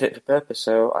think it was fit for purpose.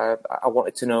 So I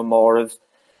wanted to know more of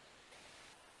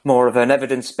more of an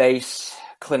evidence-based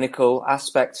clinical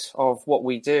aspect of what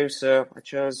we do. So I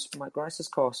chose Mike Grice's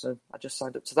course and I just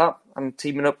signed up to that. I'm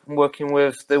teaming up and working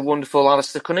with the wonderful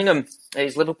Alistair Cunningham,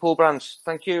 his Liverpool branch.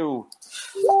 Thank you.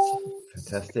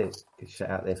 Fantastic. Good shout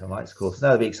out there for Mike's course. No,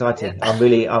 it'll be exciting.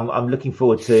 I'm looking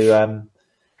forward to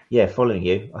following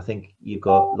you. I think you've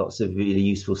got lots of really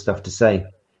useful stuff to say.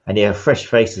 And a fresh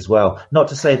face as well. Not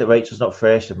to say that Rachel's not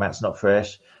fresh and Matt's not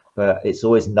fresh, but it's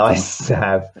always nice to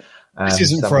have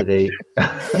somebody.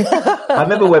 I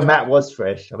remember when Matt was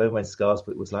fresh. I remember when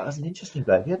Scarsbrook was like, that's an interesting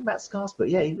bloke. You had Matt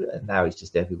Scarsbrook, and now he's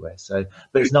just everywhere. So,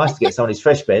 but it's nice to get someone who's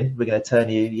fresh, Ben. We're going to turn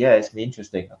you. Yeah, it's going to be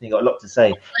interesting. I think you've got a lot to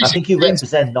say. I think you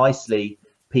represent nicely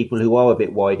people who are a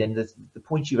bit wide, and the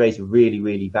points you raise are really,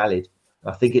 really valid.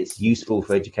 I think it's useful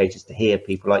for educators to hear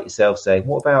people like yourself saying,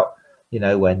 what about,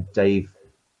 when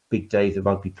Big Dave, the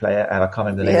rugby player, and I can't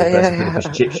remember the name of the person who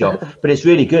pushed chip shop, but it's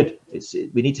really good.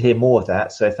 We need to hear more of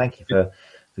that. So thank you for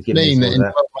giving us all in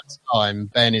that. 12 months' time,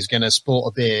 Ben is going to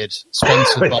sport a beard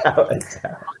sponsored by.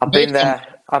 I've been there.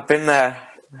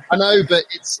 I know, but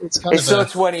it's kind of so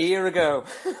 20 years ago.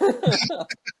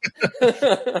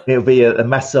 It'll be a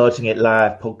Massaging It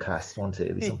Live podcast, won't it?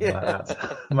 It'll be something like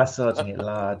that. Massaging It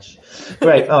Large.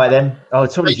 Great. All right then. Oh,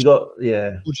 it's probably you got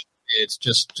It's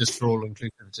just for all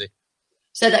inclusivity.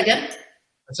 Say that again.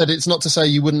 I said it's not to say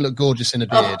you wouldn't look gorgeous in a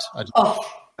beard. I'll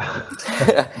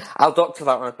doctor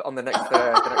that on the next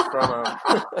promo.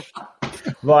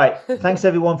 Right. Thanks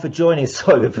everyone for joining us.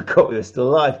 Sorry, I forgot we were still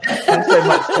live. Thanks very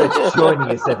much for joining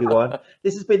us, everyone.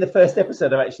 This has been the first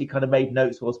episode I've actually kind of made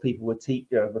notes whilst people were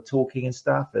talking and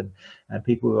stuff, and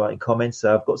people were writing comments.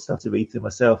 So I've got stuff to read through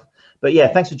myself. But yeah,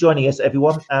 thanks for joining us,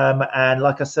 everyone. And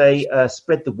like I say,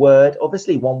 spread the word.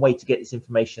 Obviously, one way to get this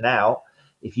information out,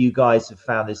 if you guys have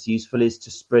found this useful, is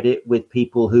to spread it with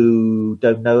people who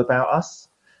don't know about us.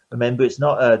 Remember, it's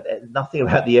not nothing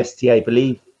about the STA.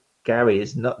 Believe Gary,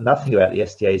 is nothing about the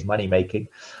STA's money making,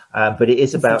 but it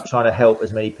is about trying to help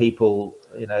as many people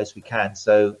as we can.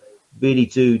 So really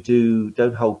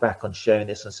don't hold back on sharing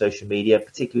this on social media,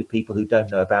 particularly with people who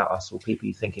don't know about us or people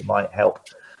you think it might help.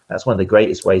 That's one of the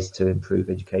greatest ways to improve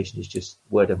education, is just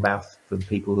word of mouth from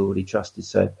people who already trusted.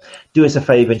 So do us a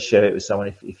favor and share it with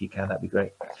someone if you can. That'd be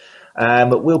great.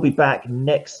 But we'll be back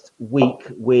next week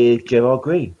with Gerard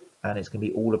Green, and it's going to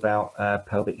be all about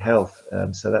pelvic health.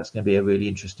 So that's going to be a really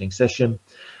interesting session.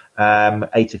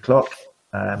 8:00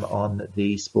 on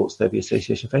the Sports Therapy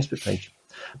Association Facebook page.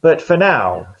 But for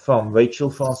now, from Rachel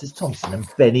Francis Thompson and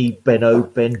Ben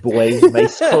Boy,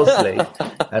 Mace Crosley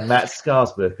and Matt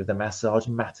Scarsbrook of the Massage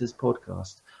Matters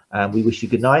podcast, we wish you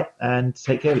good night and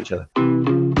take care of each other.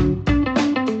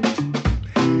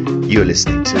 You're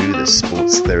listening to the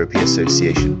Sports Therapy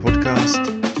Association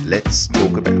podcast. Let's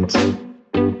talk about